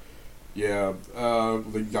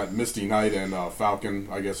they got Misty Knight and Falcon,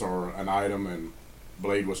 I guess, are an item, and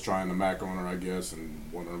Blade was trying to mac on her, I guess, and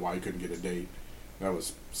wondering why he couldn't get a date. That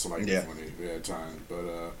was slightly funny at times,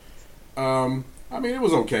 but I mean, it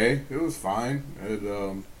was okay. It was fine. It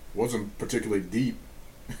wasn't particularly deep.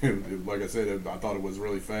 Like I said, I thought it was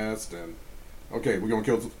really fast, and okay,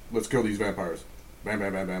 let's kill these vampires. Bam,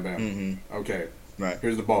 bam, bam, bam, bam. Mm-hmm. Okay, right.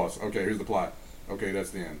 Here's the boss. Okay, here's the plot. Okay,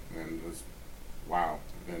 that's the end. And wow,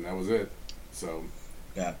 and that was it. So,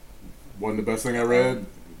 yeah, wasn't the best thing I read.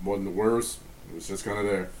 Wasn't the worst. It was just kind of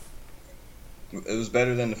there. It was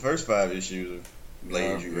better than the first 5 issues of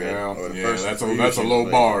Blade you read. Yeah, or the yeah. first That's 3 a low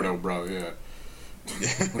issues bar, though, bro. Yeah.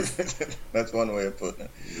 That's one way of putting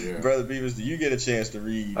it. Yeah. Brother Beavers, do you get a chance to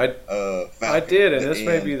read Falcon? I did, and this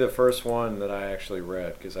may be the first one that I actually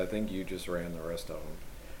read, because I think you just ran the rest of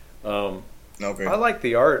them. Okay. I like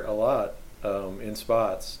the art a lot in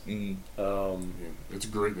spots. Yeah, it's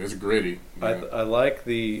great. It's gritty. Yeah. I like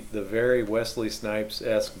the very Wesley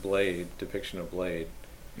Snipes-esque Blade depiction of Blade.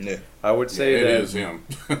 Yeah. I would say it that is him.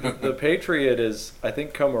 the Patriot is, I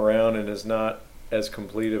think, come around and is not as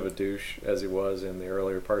complete of a douche as he was in the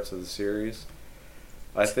earlier parts of the series.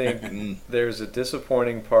 I think there's a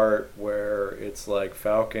disappointing part where it's like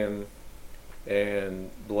Falcon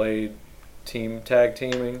and Blade tag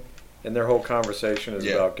teaming, and their whole conversation is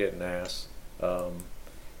about getting ass.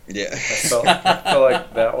 Yeah. I felt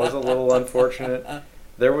like that was a little unfortunate.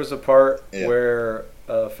 There was a part where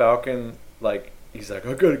Falcon, like, he's like,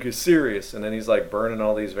 I gotta get serious, and then he's like burning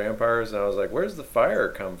all these vampires, and I was like, where's the fire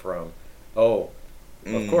come from? Oh,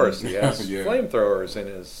 of course, he has flamethrowers in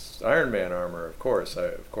his Iron Man armor, of course.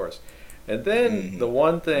 And then the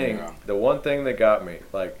one thing that got me,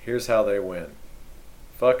 like, here's how they win.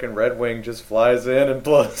 Fucking Red Wing just flies in and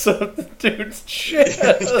blows up the dude's chest.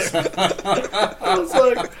 I was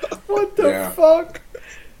like, what the fuck?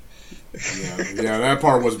 Yeah, that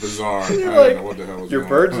part was bizarre. I don't know what the hell was your going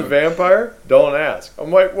bird's on. a vampire? Don't ask.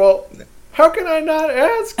 I'm like, well, how can I not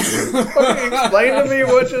ask? Fucking explain to me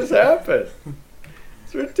what just happened.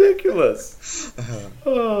 It's ridiculous.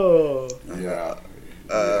 Oh. Yeah.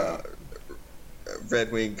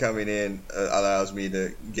 Red Wing coming in allows me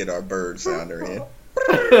to get our bird sounder in.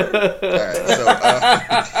 Alright,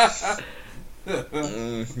 so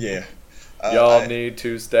yeah. Y'all need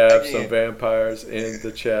to stab some vampires in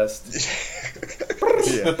the chest.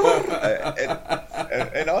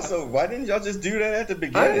 And also, why didn't y'all just do that at the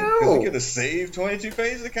beginning? know. Because we could have saved 22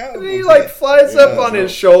 pages of comic And he books. like flies up on so-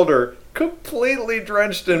 his shoulder, completely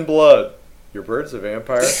drenched in blood. Your bird's a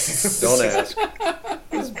vampire? Don't ask.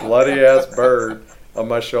 This bloody ass bird on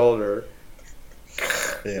my shoulder.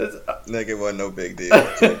 Yeah, like it wasn't no big deal.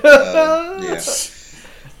 Yeah.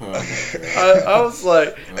 Oh, my God. I was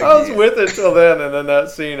like, I was with it till then, and then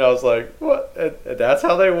that scene, I was like, what? And that's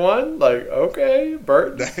how they won? Like, okay,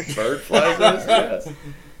 bird flies in his chest.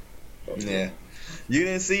 Yeah. You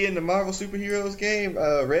didn't see in the Marvel Superheroes game,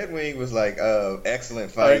 Red Wing was like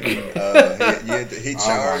excellent fighting. He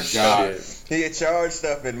charged God. stuff. He had charged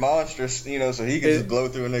stuff in monstrous, so he could just blow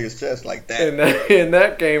through a nigga's chest like that. In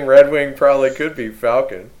that game, Red Wing probably could be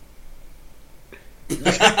Falcon.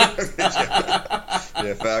 Yeah,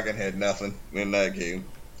 Falcon had nothing in that game.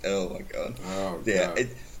 Oh my god. Oh, Yeah, God.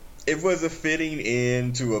 it was a fitting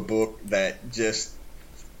end to a book that just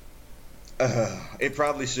it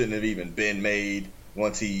probably shouldn't have even been made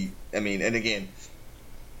once and again,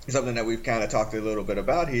 something that we've kind of talked a little bit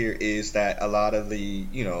about here is that a lot of the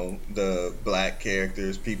the black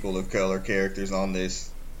characters, people of color characters on this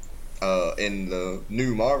in the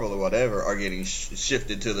new Marvel or whatever are getting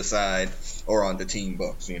shifted to the side or onto team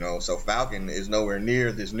books, so Falcon is nowhere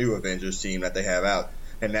near this new Avengers team that they have out,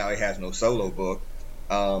 and now he has no solo book.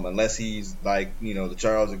 Unless he's like, the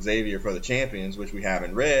Charles Xavier for the Champions, which we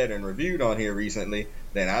haven't read and reviewed on here recently,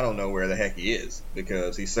 then I don't know where the heck he is,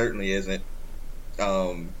 because he certainly isn't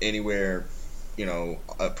anywhere,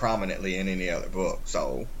 prominently in any other book.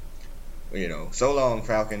 So, so long,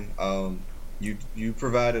 Falcon. You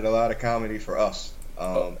provided a lot of comedy for us.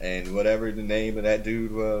 And whatever the name of that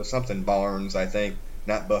dude was, something Barnes, I think,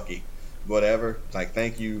 not Bucky, whatever. Like,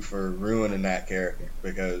 thank you for ruining that character,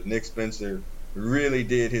 because Nick Spencer really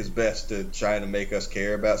did his best to try to make us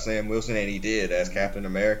care about Sam Wilson, and he did as Captain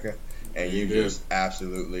America, and you just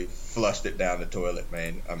absolutely flushed it down the toilet,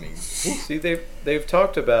 man. I mean, See, they've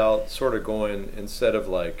talked about sort of going, instead of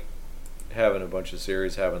like having a bunch of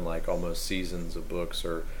series, having like almost seasons of books,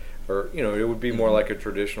 or it would be more like a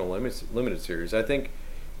traditional limited series. I think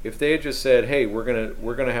if they had just said, hey,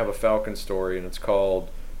 we're gonna have a Falcon story, and it's called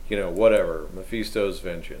whatever, Mephisto's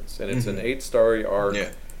Vengeance, and it's an 8-story arc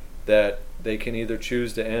that they can either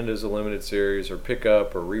choose to end as a limited series or pick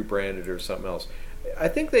up or rebrand it or something else. I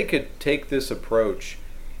think they could take this approach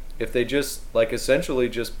if they just essentially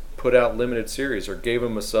just put out limited series or gave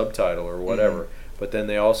them a subtitle or whatever, but then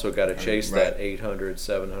they also got to chase that 800,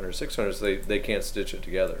 700, 600, so they can't stitch it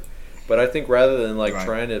together. But I think rather than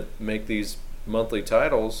trying to make these monthly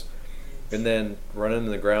titles and then running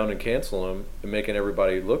in the ground and canceling them and making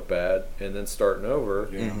everybody look bad and then starting over,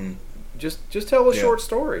 just tell a short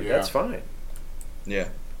story. Yeah. That's fine. Yeah,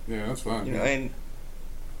 that's fine. And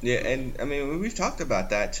I mean, we've talked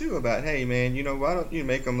about that too. About, hey, man, why don't you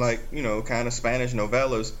make them kind of Spanish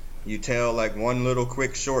novellas? You tell one little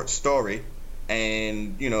quick short story,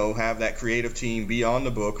 and have that creative team be on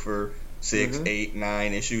the book for 6, 8,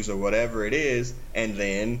 9 issues or whatever it is, and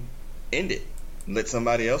then end it. Let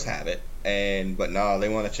somebody else have it. But no, they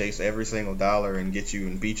want to chase every single dollar and get you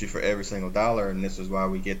and beat you for every single dollar, and this is why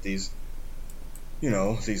we get these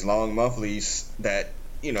these long monthlies that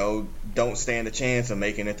don't stand a chance of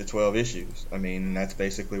making it to 12 issues. I mean, that's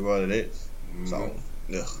basically what it is. So,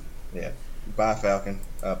 yeah. Bye, Falcon.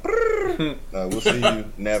 We'll see you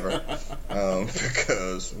never.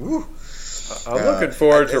 Because, woo. I'm looking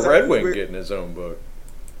forward to Red Wing getting his own book.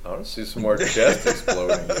 I want to see some more chest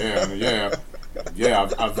exploding. Yeah.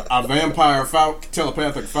 A vampire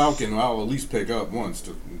telepathic Falcon, I'll at least pick up once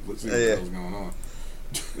to see what the hell's going on.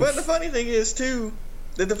 But the funny thing is too,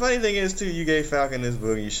 you gave Falcon this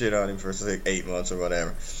book and you shit on him for 8 months or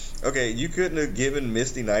whatever. Okay, you couldn't have given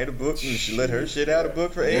Misty Knight a book and let her shit out a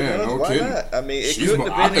book for 8 months? No Why kidding. not? I mean, it She's couldn't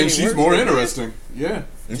have been I any think she's worse more than interesting.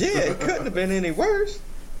 this. Yeah, it couldn't have been any worse.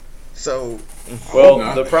 So,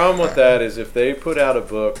 well, the problem with that is if they put out a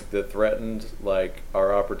book that threatened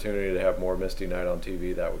our opportunity to have more Misty Knight on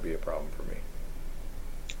TV, that would be a problem for me.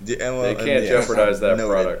 They can't jeopardize that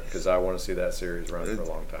product because I want to see that series run for a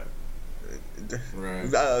long time. Right.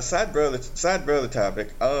 Side brother topic.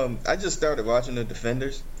 I just started watching The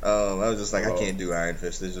Defenders. I was just like, I can't do Iron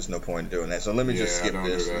Fist. There's just no point in doing that. So let me just skip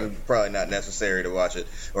this. It's probably not necessary to watch it,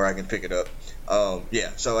 or I can pick it up.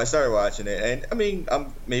 So I started watching it, and I mean,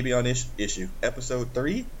 I'm maybe on episode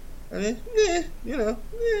 3. I mean,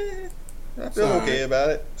 I feel okay about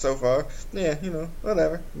it so far. Yeah,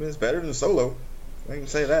 whatever. I mean, it's better than Solo. I can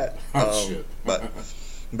say that. Shit. But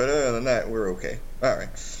other than that, we're okay. All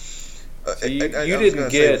right. So you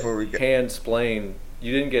didn't get hand-splaining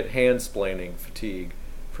fatigue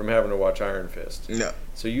from having to watch Iron Fist. No.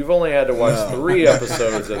 So you've only had to watch 3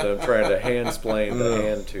 episodes of them trying to hand-splain the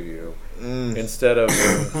hand to you instead of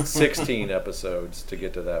 16 episodes to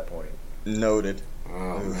get to that point. Noted.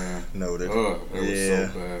 Oh man. Noted. It was so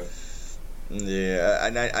bad. Yeah,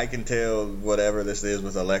 and I can tell whatever this is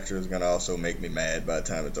with Elektra is going to also make me mad by the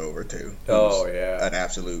time it's over, too. Oh, yeah. An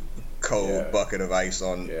absolute cold bucket of ice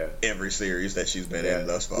on every series that she's been in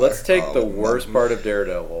thus far. Let's take the worst part of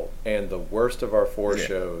Daredevil and the worst of our 4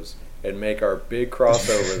 shows and make our big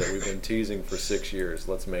crossover that we've been teasing for 6 years.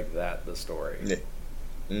 Let's make that the story. Yeah.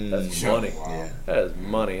 That's money. Wow. Yeah. That is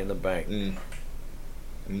money in the bank.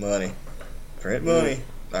 Money. Print money.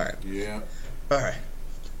 All right. Yeah. All right.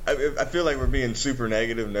 I feel like we're being super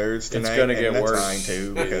negative nerds tonight. It's gonna get and worse. That's fine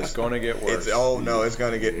too, because it's gonna get worse. It's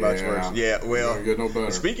gonna get much worse. Yeah, well, it's gonna get no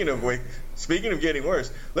better. Speaking of getting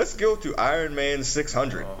worse, let's go to Iron Man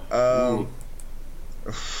 600. I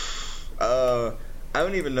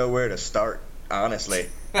don't even know where to start, honestly,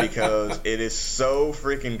 because it is so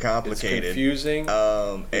freaking complicated. It's confusing.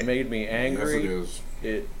 It made me angry. Yes, it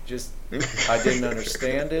is. It just, I didn't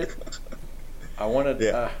understand it. I wanted.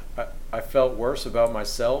 I felt worse about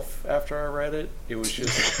myself after I read it. It was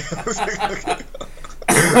just.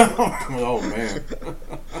 Oh man!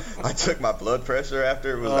 I took my blood pressure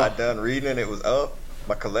after it was I done reading. It was up.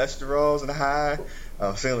 My cholesterol's in the high. I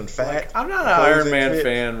was feeling fat. Like, I'm not an Iron Man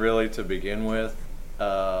fan really to begin with,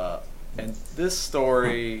 and this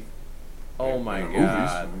story, oh my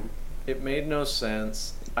god, it made no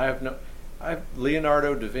sense. I have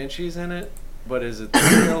Leonardo da Vinci's in it, but is it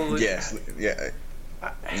the real? Yes. Yeah.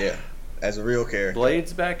 As a real character.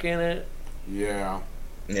 Blade's back in it. Yeah.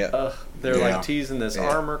 Yeah. They're like teasing this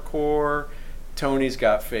armor core. Tony's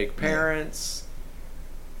got fake parents.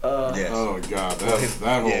 Yes. Oh god, that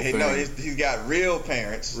whole thing. He's got real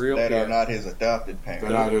parents are not his adopted parents.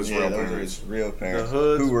 They're not his real those parents. are his real parents. The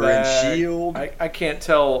Hood's who were back. in S.H.I.E.L.D. I can't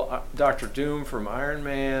tell Dr. Doom from Iron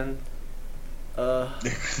Man.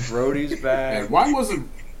 Rhodey's back. And why wasn't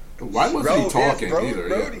he talking either?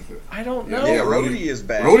 Rhodey. I don't know. Yeah, Rhodey is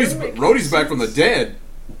back. Rhodey's back from the dead.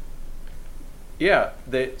 Yeah,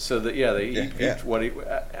 they eat what he.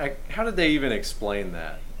 How did they even explain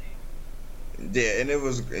that? Yeah, and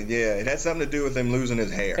it had something to do with him losing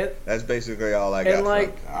his hair. That's basically all I got. And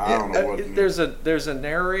like, I don't know what. There's a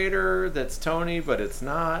narrator that's Tony, but it's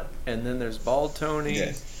not. And then there's bald Tony.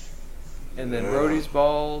 Yes. And then Rhodey's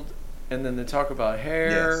bald. And then they talk about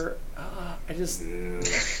hair. I didn't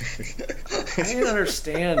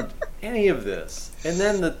understand any of this. And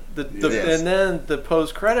then and then the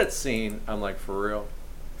post credits scene, I'm like, for real.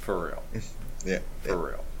 Yeah. For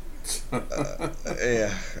real.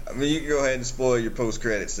 Yeah. I mean, you can go ahead and spoil your post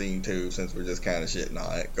credit scene too, since we're just kind of shitting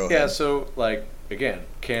on it. Go ahead. Yeah. So like again,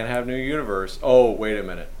 can't have new universe. Oh, wait a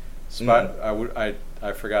minute.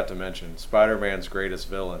 I forgot to mention Spider-Man's greatest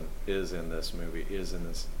villain is in this movie. Is in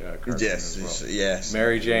this cartoon as well. Yes.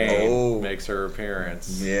 Mary Jane makes her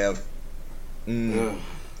appearance. Yeah.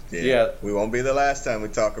 Yeah. We won't be the last time we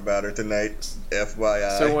talk about her tonight.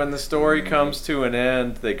 FYI. So when the story comes to an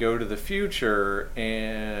end, they go to the future,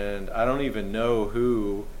 and I don't even know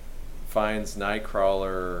who finds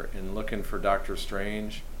Nightcrawler and looking for Doctor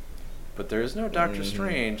Strange. But there is no Doctor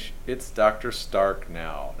Strange. It's Dr. Stark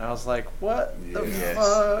now. And I was like, what the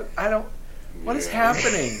fuck? What is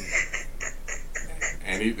happening?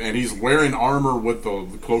 And he's wearing armor with the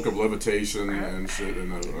cloak of levitation and shit.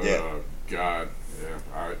 And God,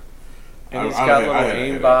 yeah. And he's got little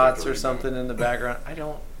aimbots or something in the background. I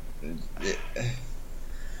don't.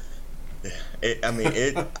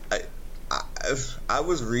 I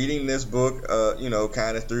was reading this book,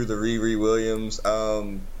 kind of through the Riri Williams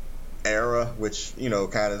era, which kind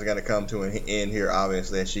of is going to come to an end here,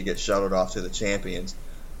 obviously, as she gets shuttled off to the Champions.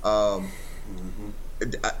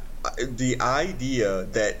 The idea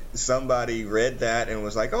that somebody read that and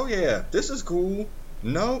was like, "Oh yeah, this is cool."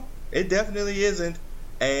 No, it definitely isn't.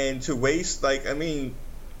 And to waste a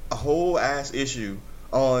whole ass issue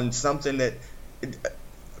on something that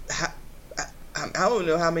I don't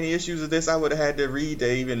know how many issues of this I would have had to read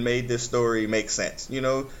to even made this story make sense.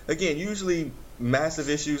 Again, usually massive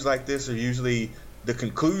issues like this are usually the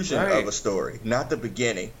conclusion of a story, not the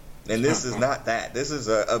beginning. And this is not that. This is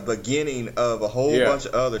a beginning of a whole bunch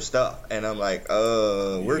of other stuff. And I'm like,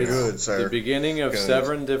 we're good, sir. The beginning of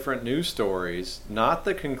 7 different news stories, not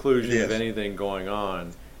the conclusion of anything going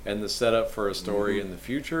on, and the setup for a story in the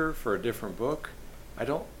future for a different book. I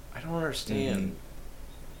don't understand.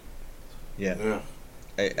 It's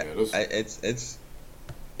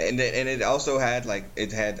and it also had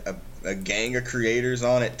a gang of creators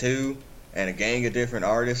on it too, and a gang of different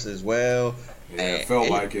artists as well. Yeah, it felt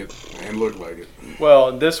like it and looked like it.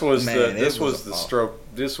 Well, this was Man, this it was was the a- stroke.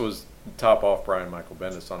 This was top off Brian Michael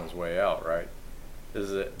Bendis on his way out, right?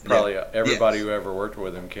 Is it probably everybody Yes. who ever worked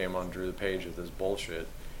with him came on drew the page of this bullshit?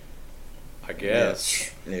 I guess.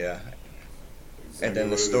 Yeah. Exactly And then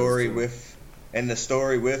what the it is, story too.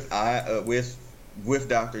 with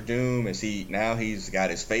Doctor Doom is he's got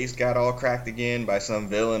his face got all cracked again by some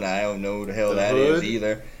villain. I don't know who the hell The that is Hood?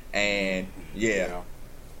 either. And yeah.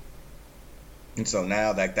 And so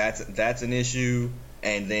now that's an issue.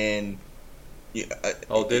 And then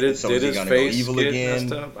Oh, did it? so Did is he his gonna face go evil get again?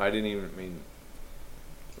 messed up? I didn't even mean.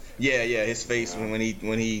 Yeah, his face when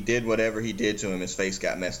he did whatever he did to him, his face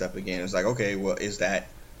got messed up again. It's like, okay, well, is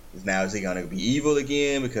he gonna be evil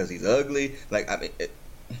again because he's ugly? Like, I mean,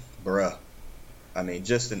 bruh, I mean,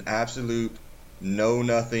 just an absolute know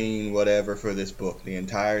nothing whatever for this book. The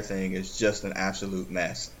entire thing is just an absolute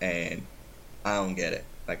mess, and I don't get it.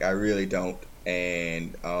 Like, I really don't.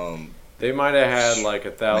 And They might have had like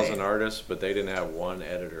 1,000 Man. artists, but they didn't have one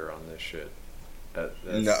editor on this shit. That's,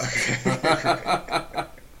 no.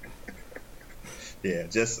 Yeah,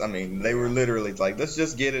 I mean, they were literally like, let's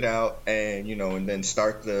just get it out and, and then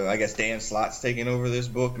start I guess Dan Slott's taking over this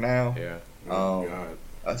book now. Yeah. Oh, God.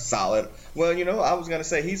 A solid, well, I was going to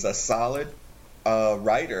say he's a solid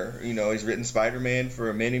writer. He's written Spider-Man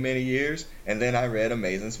for many, many years. And then I read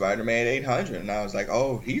Amazing Spider-Man 800 and I was like,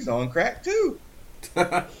 oh, he's on crack too.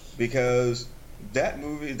 Because that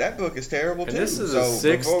book is terrible And too. this is So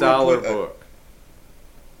a before we $6 put book.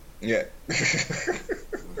 Yeah.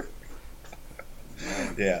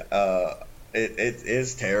 Yeah. It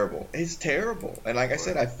is terrible. It's terrible. And like I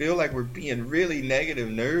said, I feel like we're being really negative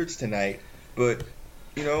nerds tonight. But,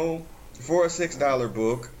 for a $6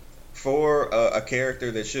 book, for a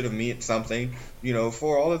character that should have meant something,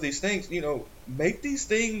 for all of these things, make these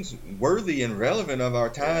things worthy and relevant of our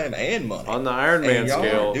time and money. On the Iron Man And y'all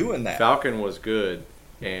scale, aren't doing that. Falcon was good,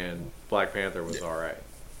 and Black Panther was all right.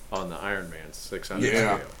 On the Iron Man 600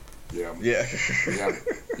 Yeah. scale.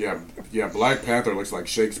 Yeah. Yeah. Black Panther looks like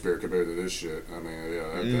Shakespeare compared to this shit. I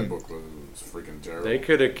mean, that book was freaking terrible. They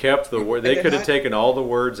could have kept the word. They And could have not- taken all the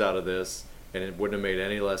words out of this, and it wouldn't have made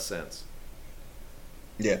any less sense.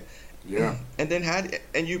 Yeah. Yeah. And then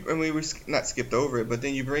we were not skipped over it, but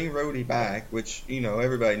then you bring Rhodey back, which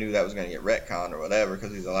everybody knew that was going to get retconned or whatever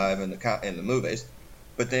because he's alive in the movies.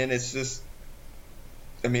 But then it's just,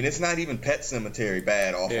 I mean, it's not even Pet Cemetery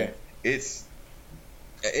bad awful. Yeah. It's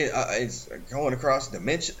going across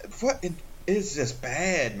dimension. It's just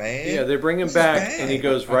bad, man. Yeah, they bring him This is back, bad. and he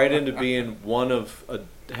goes right into being one of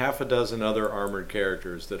half a dozen other armored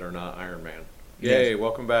characters that are not Iron Man. Yay! Yes.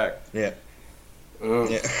 Welcome back. Yeah. Ugh.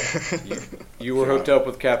 Yeah. You were Yeah. hooked up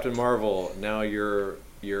with Captain Marvel. Now you're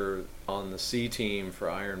on the C team for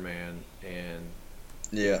Iron Man, and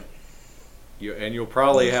Yeah. you'll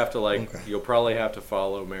probably have to Okay. you'll probably have to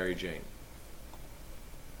follow Mary Jane.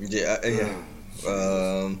 Yeah. Yeah.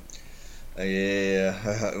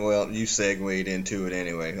 Well, you segued into it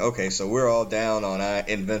anyway. Okay, so we're all down on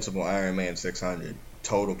Invincible Iron Man 600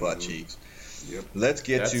 total butt cheeks. Yep. Let's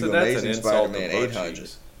get That's to an Amazing insult to Spider-Man butt 800.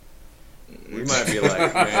 cheeks. We might be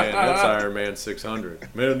like, man, that's Iron Man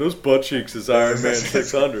 600. Man, those butt cheeks is Iron Man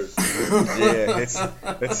 600. Yeah,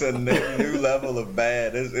 it's a new level of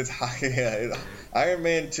bad. It's high. Yeah, Iron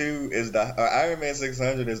Man 2 is Iron Man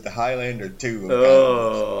 600 is the Highlander 2 of comics.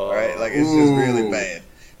 Oh, All right, like it's just really Ooh. bad.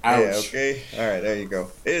 Ouch. Yeah, okay. All right, there you go.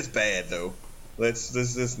 It's bad though. Let's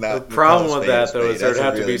not. The problem call a with spade a that though spade. is there'd That's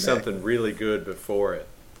have to really be bad. something really good before it,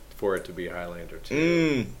 for it to be Highlander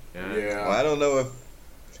 2. Yeah. Yeah. Well, I don't know if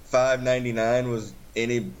 $5.99 was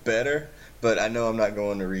any better, but I know I'm not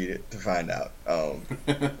going to read it to find out.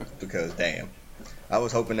 Because damn, I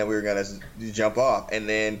was hoping that we were gonna jump off, and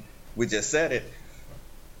then we just said it.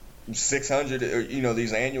 600, or,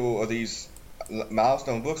 these annual or these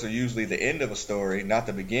milestone books are usually the end of a story, not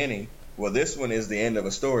the beginning. Well, this one is the end of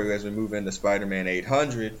a story as we move into Spider-Man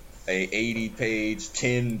 800, a 80-page,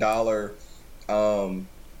 $10,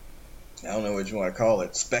 I don't know what you want to call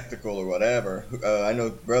it, spectacle or whatever. I know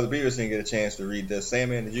Brother Beavis didn't get a chance to read this.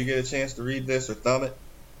 Sandman, did you get a chance to read this or thumb it?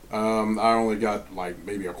 I only got like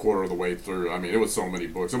maybe a quarter of the way through. I mean, it was so many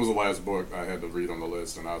books. It was the last book I had to read on the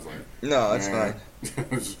list, and I was like, No, that's man. fine.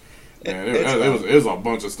 Man, It's it was a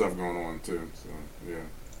bunch of stuff going on too. So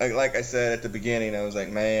yeah. Like I said at the beginning, I was like,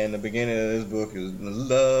 man, the beginning of this book is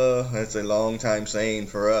love. That's a long time saying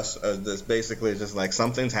for us. That's basically just like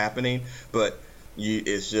something's happening, but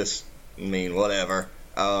it's just, I mean, whatever.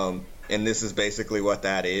 And this is basically what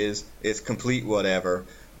that is. It's complete whatever.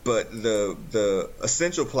 But the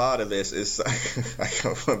essential plot of this is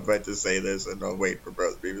I'm about to say this and I'll wait for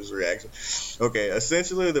Brother Beaver's reaction. Okay,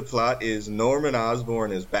 essentially the plot is Norman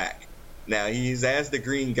Osborn is back. Now he's as the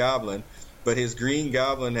Green Goblin, but his Green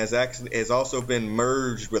Goblin has also been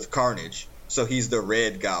merged with Carnage, so he's the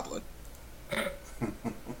Red Goblin.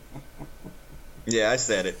 Yeah, I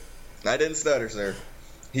said it. I didn't stutter, sir.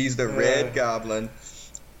 He's the Red Goblin.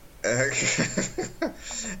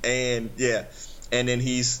 And yeah. And then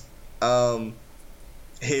he's,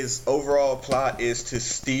 his overall plot is to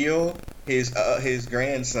steal his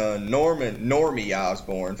grandson, Normie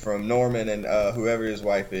Osborn, from Norman and whoever his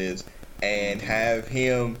wife is, and have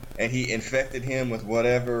him, and he infected him with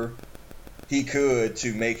whatever he could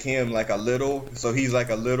to make him like so he's like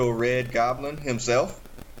a little Red Goblin himself,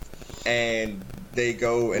 and they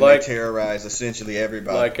go and they terrorize essentially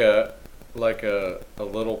everybody. Like a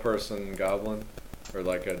little person goblin? Or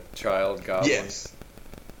like a child goblin? Yes.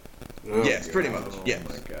 Oh, yes, God. Pretty much. Yes.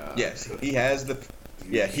 Oh my God. Yes. He has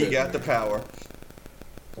he got the power.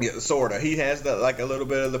 Yeah, sorta. He has a little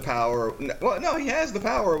bit of the power. Well, no, he has the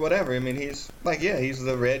power or whatever. I mean, he's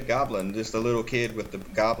the Red Goblin, just a little kid with the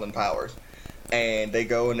goblin powers. And they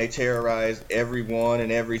go and they terrorize everyone and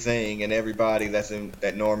everything and everybody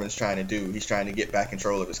that Norman's trying to do. He's trying to get back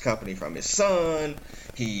control of his company from his son.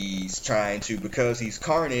 He's trying to, because he's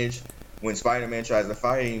Carnage, when Spider-Man tries to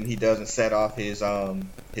fight him, he doesn't set off his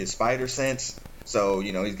spider sense. So,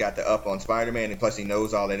 he's got the up on Spider-Man, and plus he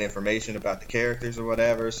knows all that information about the characters or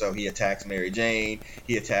whatever. So he attacks Mary Jane.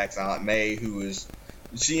 He attacks Aunt May,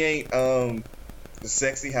 she ain't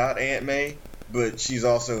sexy hot Aunt May, but she's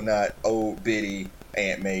also not old bitty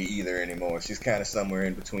Aunt May either anymore. She's kind of somewhere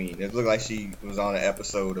in between. It looked like she was on an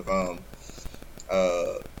episode of I'm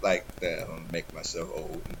gonna make myself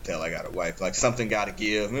old until I got a wife. Like Something Gotta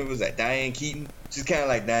Give. Remember, was that Diane Keaton? She's kind of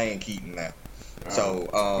like Diane Keaton now.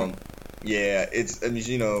 So, yeah,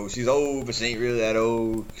 she's old, but she ain't really that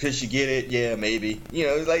old. Could she get it? Yeah, maybe.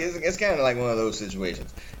 It's kind of like one of those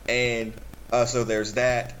situations. And so there's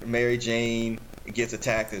that. Mary Jane gets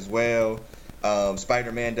attacked as well.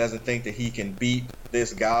 Spider-Man doesn't think that he can beat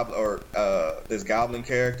this goblin this goblin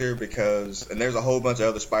character and there's a whole bunch of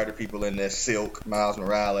other spider people in this. Silk, Miles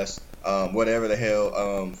Morales, whatever the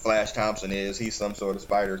hell Flash Thompson is, he's some sort of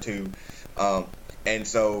spider too. And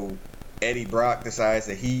so Eddie Brock decides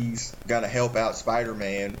that he's gonna help out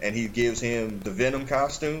Spider-Man, and he gives him the Venom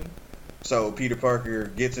costume. So Peter Parker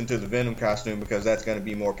gets into the Venom costume because that's gonna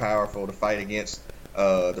be more powerful to fight against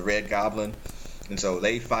the Red Goblin. And so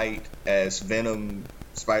they fight as Venom,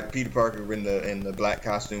 Peter Parker in the black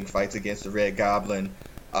costume fights against the Red Goblin.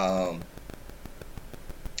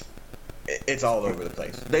 It's all over the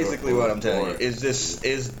place. Basically, what I'm telling you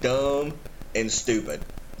is dumb and stupid.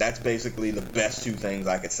 That's basically the best two things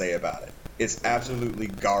I could say about it. It's absolutely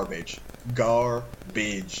garbage.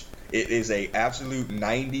 Garbage. It is a absolute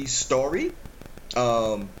 90s story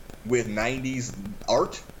with 90s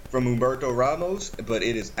art from Humberto Ramos, but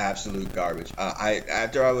it is absolute garbage.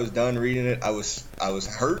 After I was done reading it, I was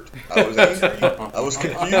hurt. I was angry. I was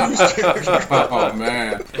confused. Oh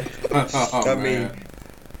man! I mean,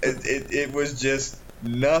 it was just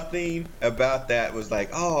nothing about that was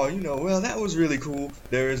like, well, that was really cool.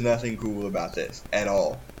 There is nothing cool about this at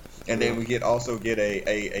all. And then we also get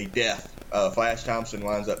a death. Flash Thompson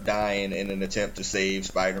winds up dying in an attempt to save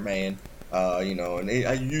Spider-Man. And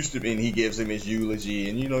he gives him his eulogy,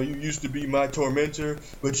 and you used to be my tormentor,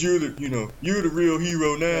 but you're the real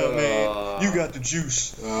hero now, man. You got the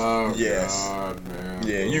juice. Oh, yes. God, man.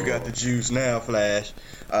 Yeah, you got the juice now, Flash.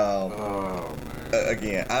 Man.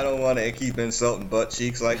 Again, I don't want to keep insulting butt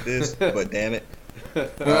cheeks like this, but damn it.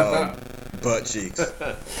 Butt cheeks.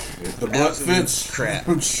 If the butt fits. Crap.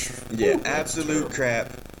 Yeah, absolute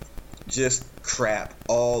crap. Just crap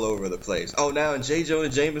all over the place. Oh, now and J. Jonah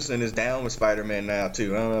Jameson is down with Spider-Man now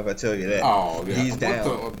too. I don't know if I tell you that. Oh, yeah. He's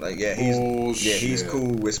down. He's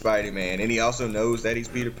cool with Spider-Man, and he also knows that he's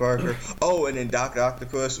Peter Parker. Oh, and then Doc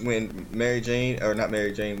Octopus, when May is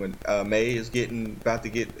about to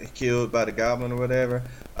get killed by the Goblin or whatever,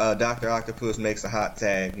 Dr. Octopus makes a hot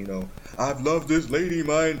tag. I've loved this lady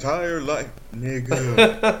my entire life,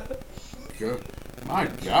 nigga. Good. My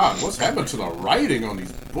God, what's happened to the writing on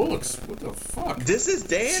these books? What the fuck? This is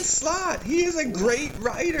Dan Slott. He is a great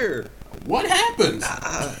writer. What happened?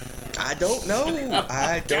 I don't know.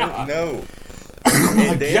 I don't know. Oh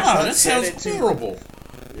my God, that sounds terrible.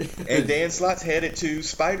 And Dan Slott's headed to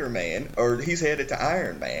Spider-Man, or he's headed to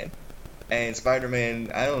Iron Man. And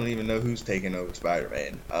Spider-Man, I don't even know who's taking over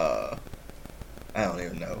Spider-Man. I don't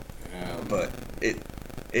even know. But it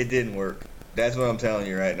didn't work. That's what I'm telling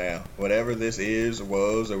you right now. Whatever this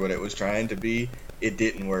was, or what it was trying to be, it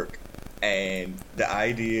didn't work. And the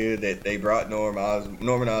idea that they brought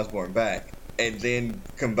Norman Osborn back, and then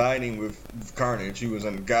combining with Carnage, who was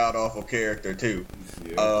a god awful character too,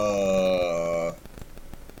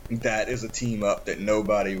 that is a team up that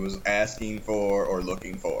nobody was asking for or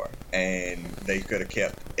looking for, and they could have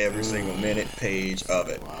kept every single minute, page of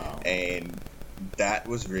it. Wow. And that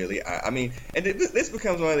was really, I mean, and this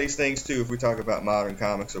becomes one of these things too. If we talk about modern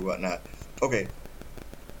comics or whatnot, okay.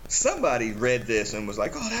 Somebody read this and was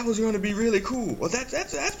like, "Oh, that was going to be really cool." Well,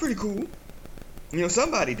 that's pretty cool. You know,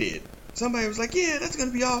 somebody did. Somebody was like, "Yeah, that's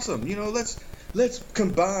going to be awesome." You know, let's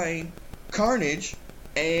combine Carnage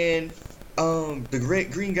and the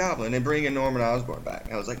Great Green Goblin and bring in Norman Osborn back.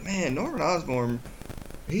 And I was like, man, Norman Osborn,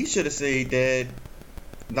 he should have stayed dead,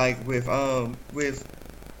 like with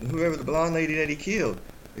whoever the blonde lady that he killed.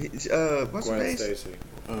 What's her name? Gwen Stacy.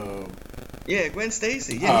 Yeah, Gwen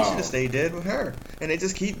Stacy. Yeah, he should have stayed dead with her. And they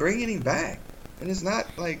just keep bringing him back, and it's not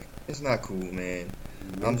cool, man.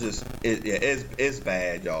 I'm just, it's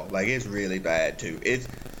bad, y'all. Like, it's really bad too.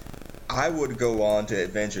 I would go on to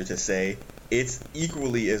venture to say it's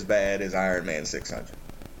equally as bad as Iron Man 600,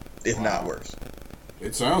 if not worse.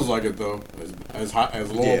 It sounds like it though, as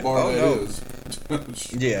low a bar that is.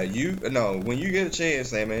 Yeah, when you get a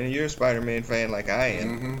chance, man, you're a Spider-Man fan like I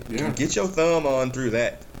am. Get your thumb on through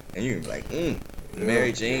that, and you're like,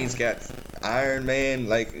 Mary Jane's got Iron Man,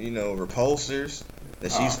 like, repulsors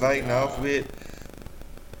that she's fighting off with.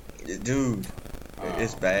 Dude,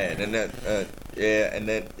 it's bad, and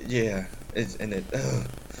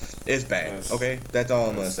it's bad. Okay, that's all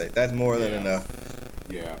I'm gonna say. That's more than enough.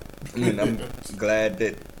 Yeah. And I'm glad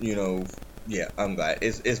that I'm glad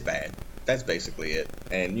it's bad. That's basically it.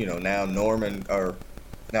 And now not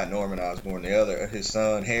Norman Osborn, his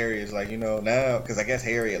son Harry is like, now, because I guess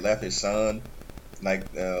Harry had left his son,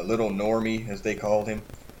 like little Normie as they called him.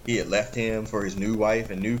 He had left him for his new wife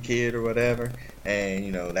and new kid or whatever,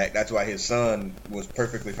 and that's why his son was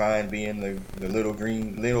perfectly fine being the little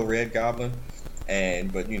red goblin.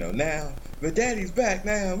 But now, but Daddy's back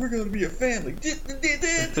now. We're gonna be a family.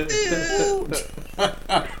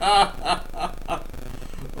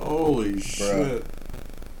 Holy shit!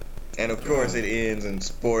 And of course it ends, and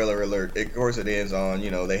spoiler alert, of course it ends on,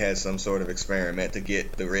 they had some sort of experiment to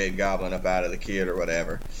get the Red Goblin up out of the kid or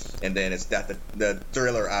whatever. And then it's got the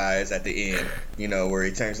Thriller eyes at the end, where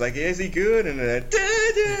he turns like, is he good? And then and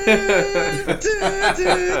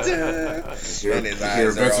his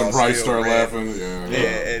eyes are all Price still start red. laughing.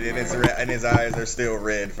 And his eyes are still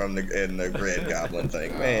red from the Red Goblin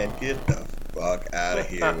thing. Man, get the fuck out of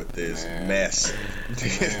here with this mess.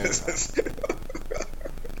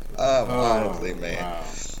 Honestly, man, wow.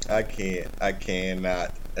 I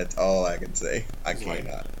cannot. That's all I can say. I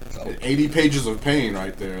cannot. So, 80 pages of pain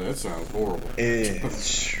right there. That sounds horrible.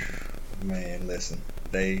 Man, listen,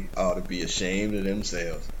 they ought to be ashamed of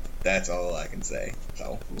themselves. That's all I can say.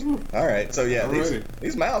 So, all right. So yeah,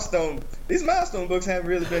 these milestone books haven't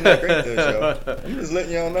really been that great though, Joe. I'm just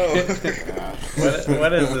letting y'all know.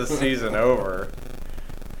 When is this season over?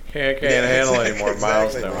 Can't handle any more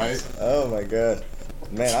milestones. Right? Oh my god.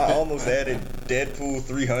 Man, I almost added Deadpool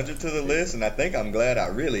 300 to the list, and I think I'm glad I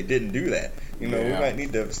really didn't do that. We might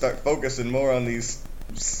need to start focusing more on these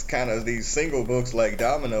single books like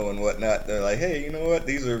Domino and whatnot. They're like, hey, you know what?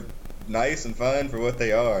 These are nice and fine for what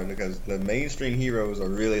they are, because the mainstream heroes are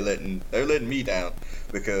really letting me down,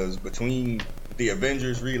 because between the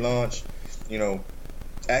Avengers relaunch,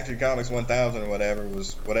 Action Comics 1000 or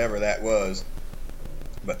whatever that was.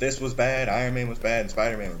 But this was bad, Iron Man was bad, and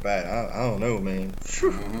Spider-Man was bad. I don't know, man.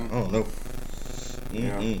 I don't know.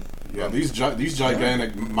 Yeah, these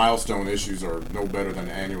gigantic milestone issues are no better than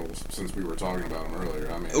annuals, since we were talking about them earlier.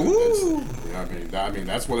 I mean,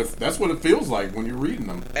 that's what it feels like when you're reading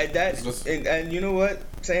them. And and you know what,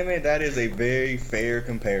 Sam, man, that is a very fair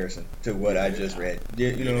comparison to what I just read.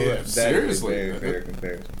 What? Seriously, is a very fair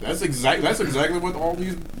comparison. That's exactly what all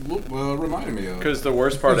these reminded me of. Because the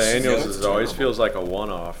worst part of annuals is it always feels like a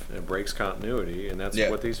one-off. It breaks continuity, and that's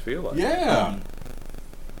what these feel like. Yeah.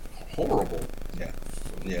 Horrible. Yeah.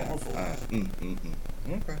 Okay.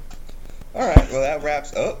 All right. Well, that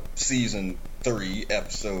wraps up season 3,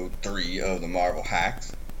 episode 3 of the Marvel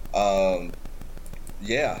Hacks. We'll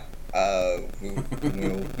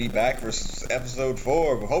be back for episode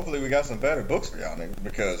 4, but hopefully we got some better books for y'all, nigga,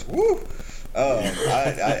 because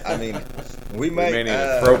I mean, we might need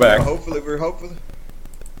a throwback. Hopefully.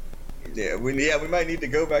 Yeah, we might need to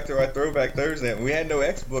go back to our Throwback Thursday. We had no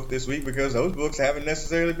X book this week because those books haven't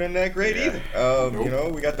necessarily been that great either.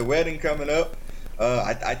 We got the wedding coming up.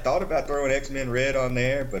 I thought about throwing X-Men Red on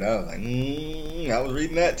there, but I was like, I was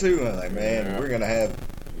reading that too. I was like, man, we're gonna have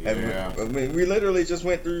And we literally just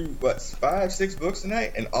went through, 5-6 books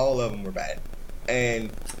tonight, and all of them were bad.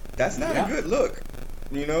 And that's not a good look.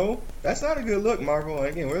 That's not a good look, Marvel.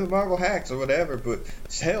 Again, we're the Marvel hacks or whatever, but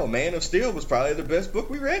hell, Man of Steel was probably the best book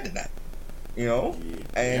we read tonight.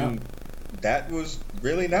 And that was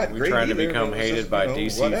really not great. We're trying to either. become hated just, by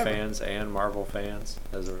DC whatever. fans and Marvel fans.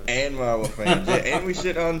 And Marvel fans. Yeah, and we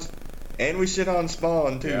shit on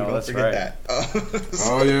Spawn too. Yeah, Don't that's forget right. that.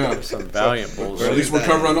 Oh yeah. There's some valiant bullshit. Or at least we're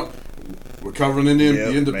covering the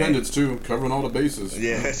Yep, independents too, covering all the bases.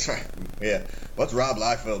 Yeah, that's right. Yeah. What's Rob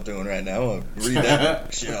Liefeld doing right now? I want to read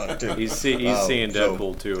that shit on it too. He's seeing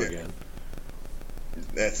Deadpool 2 again.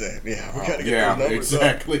 That's it. Yeah, we gotta get those numbers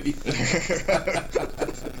exactly. up.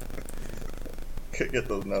 Get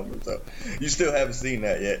those numbers up. You still haven't seen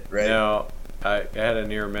that yet, right? No, I had a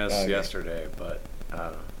near miss yesterday, but I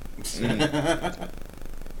don't know.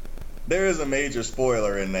 There is a major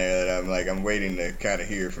spoiler in there that I'm waiting to kind of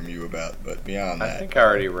hear from you about, but beyond that, I think I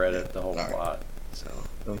already read it, the whole All right. plot. So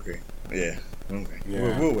okay, yeah, okay.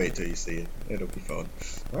 Yeah. We'll wait till you see it. It'll be fun.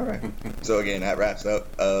 All right. So again, that wraps up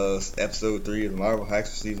episode 3 of the Marvel Hacks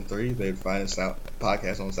for season 3. They can find us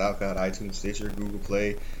podcast on SoundCloud, iTunes, Stitcher, Google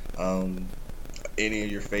Play, any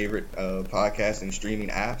of your favorite podcast and streaming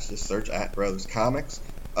apps. Just search at Brothers Comics.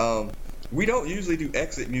 We don't usually do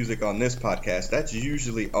exit music on this podcast. That's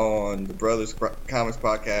usually on the Brothers Comics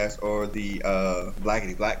podcast or the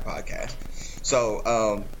Blackity Black podcast.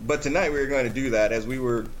 So, but tonight we were going to do that as we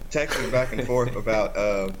were texting back and forth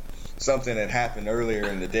about something that happened earlier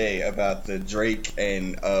in the day about the Drake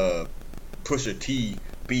and Pusha T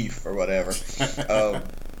beef or whatever.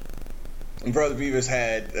 Brother Beavis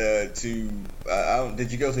had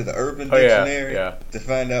did you go to the Urban Dictionary to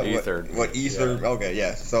find out what ether? Yeah. Okay,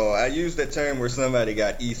 yeah. So I used that term where somebody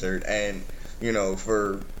got ethered, and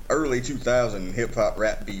for early 2000 hip hop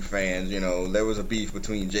rap beef fans, there was a beef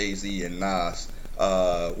between Jay-Z and Nas,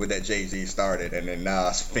 with that Jay-Z started, and then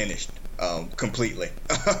Nas finished completely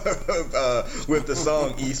with the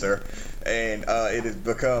song Ether. And it has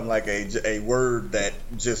become like a word that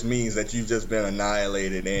just means that you've just been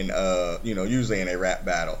annihilated in, usually in a rap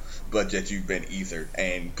battle, but that you've been ethered.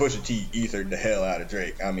 And Pusha T ethered the hell out of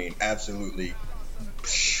Drake. I mean, absolutely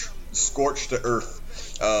scorched the earth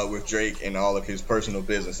with Drake and all of his personal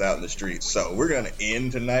business out in the streets. So we're going to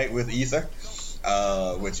end tonight with Ether,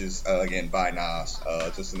 which is, again, by Nas.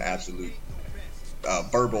 Just an absolute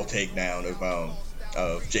verbal takedown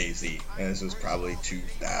of Jay-Z, and this was probably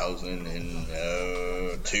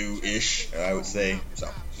 2002-ish, I would say.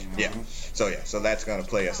 So that's gonna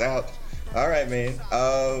play us out. All right, man.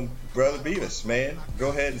 Brother Beavis, man, go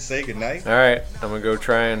ahead and say goodnight. All right, I'm gonna go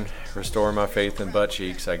try and restore my faith in butt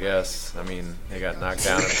cheeks, I guess. I mean, they got knocked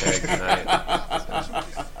down a peg tonight.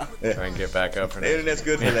 So try and get back up for the internet's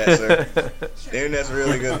good for that, sir. The internet's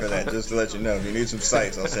really good for that. Just to let you know, if you need some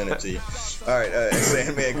sites, I'll send it to you. All right,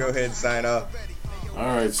 Sandman, go ahead and sign off. All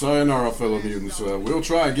right, sayonara, fellow mutants. We'll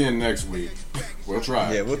try again next week. We'll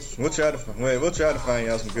try. Yeah, we'll try to find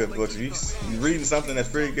y'all some good books. If you're reading something that's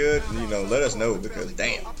pretty good, let us know, because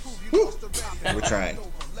damn, woo, we're trying.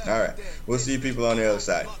 All right, we'll see you people on the other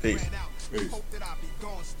side. Peace. Peace.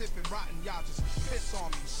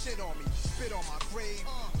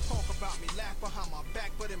 Talk about me, laugh behind my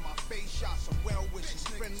back, but in my face, shot some well wishes,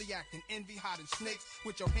 friendly acting, envy, hiding snakes.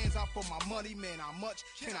 With your hands out for my money, man, how much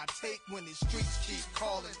can I take when the streets keep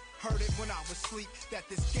calling? Heard it when I was asleep, that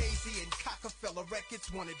this Gazy and Cockefeller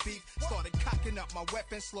records wanted beef. Started cocking up my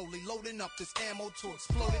weapon, slowly loading up this ammo to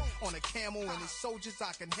explode it on a camel. And his soldiers,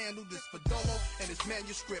 I can handle this Fadolo and his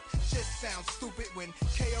manuscript. Just sounds stupid when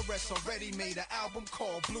KRS already made an album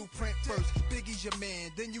called Blueprint. First, Biggie's your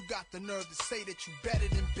man, then you got the nerve to say that you better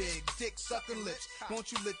than Big. Dick sucking lips,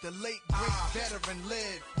 won't you let the late great veteran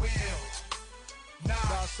live?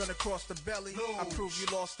 Godson across the belly, I prove you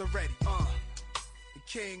lost already. The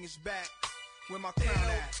king is back, where my crown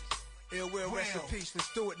at? Ill will, rest in peace,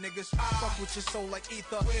 let's do it, niggas. Fuck with your soul like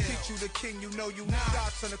ether. Teach you the king, you know you.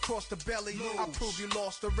 Godson across the belly, I prove you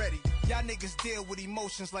lost already. Y'all niggas deal with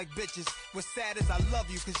emotions like bitches. What's sad is I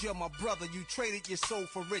love you, cause you're my brother. You traded your soul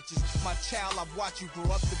for riches. My child, I've watched you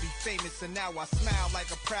grow up to be famous, and now I smile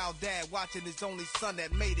like a proud dad watching his only son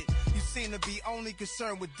that made it. You seem to be only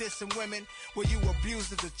concerned with dissing women. Were you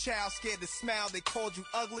abused as a child, scared to smile, they called you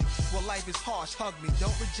ugly? Well, life is harsh, hug me,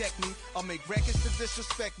 don't reject me. I'll make records to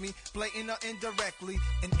disrespect me, blatant or indirectly.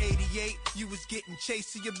 In 88, you was getting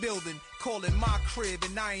chased to your building, calling my crib,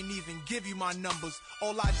 and I ain't even give you my numbers.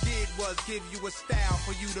 All I did was give you a style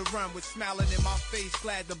for you to run with, smiling in my face,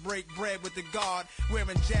 glad to break bread with the guard.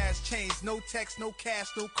 Wearing jazz chains, no text, no cash,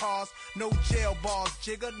 no cars, no jail bars,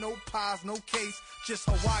 jigger, no pies, no case, just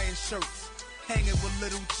Hawaiian shirts. hanging with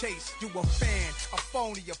Little Chase. You a fan, a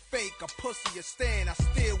phony, a fake, a pussy, a stand. I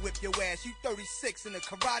still whip your ass. You 36 in a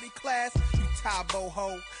karate class. You Tybo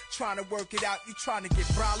ho, trying to work it out. You trying to get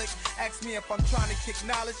brolic. Ask me if I'm trying to kick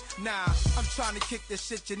knowledge. Nah, I'm trying to kick the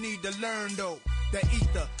shit you need to learn though. The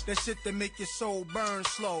ether, the shit that make your soul burn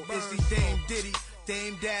slow. Is he Dame Diddy,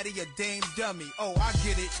 Dame Daddy, or Dame Dummy? Oh, I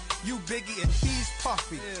get it. You Biggie and he's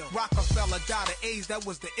Puffy. Rockefeller died of AIDS, that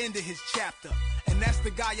was the end of his chapter. And that's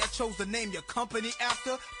the guy I chose to name your company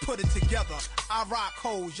after? Put it together. I rock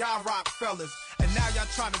hoes, y'all rock fellas. And now y'all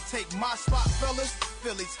trying to take my spot, fellas?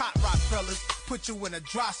 Philly's hot rock fellas. Put you in a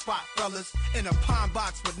dry spot, fellas. In a pine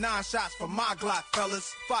box with 9 shots for my Glock,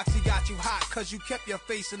 fellas. Foxy got you hot cause you kept your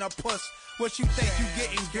face in a puss. What you think you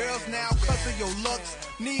getting girls now cause of your looks?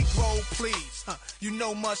 Negro, please. You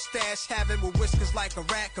know mustache having with whiskers like a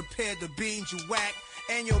rat compared to beans you whack.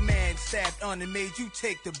 And your man stabbed on and made you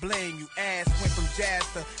take the blame. You ass went from jazz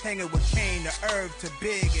to hanging with Kane to Irv to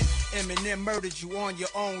Big. And Eminem murdered you on your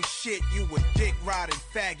own shit. You a dick riding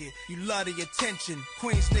faggot. You love the attention.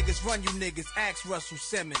 Queens niggas run you niggas. Ask Russell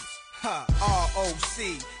Simmons.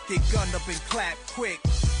 R.O.C. Get gunned up and clap quick.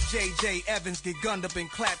 J.J. Evans get gunned up and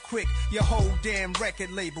clap quick. Your whole damn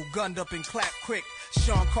record label gunned up and clap quick.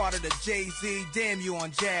 Sean Carter to Jay-Z, damn you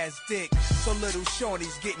on Jazz Dick. So little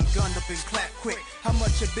Shorty's getting gunned up and clap quick. How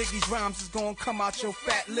much of Biggie's rhymes is gonna come out your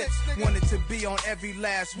fat lips? Wanted to be on every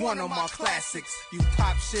last one of my classics. You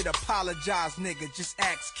pop shit, apologize nigga, just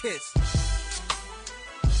ask Kiss.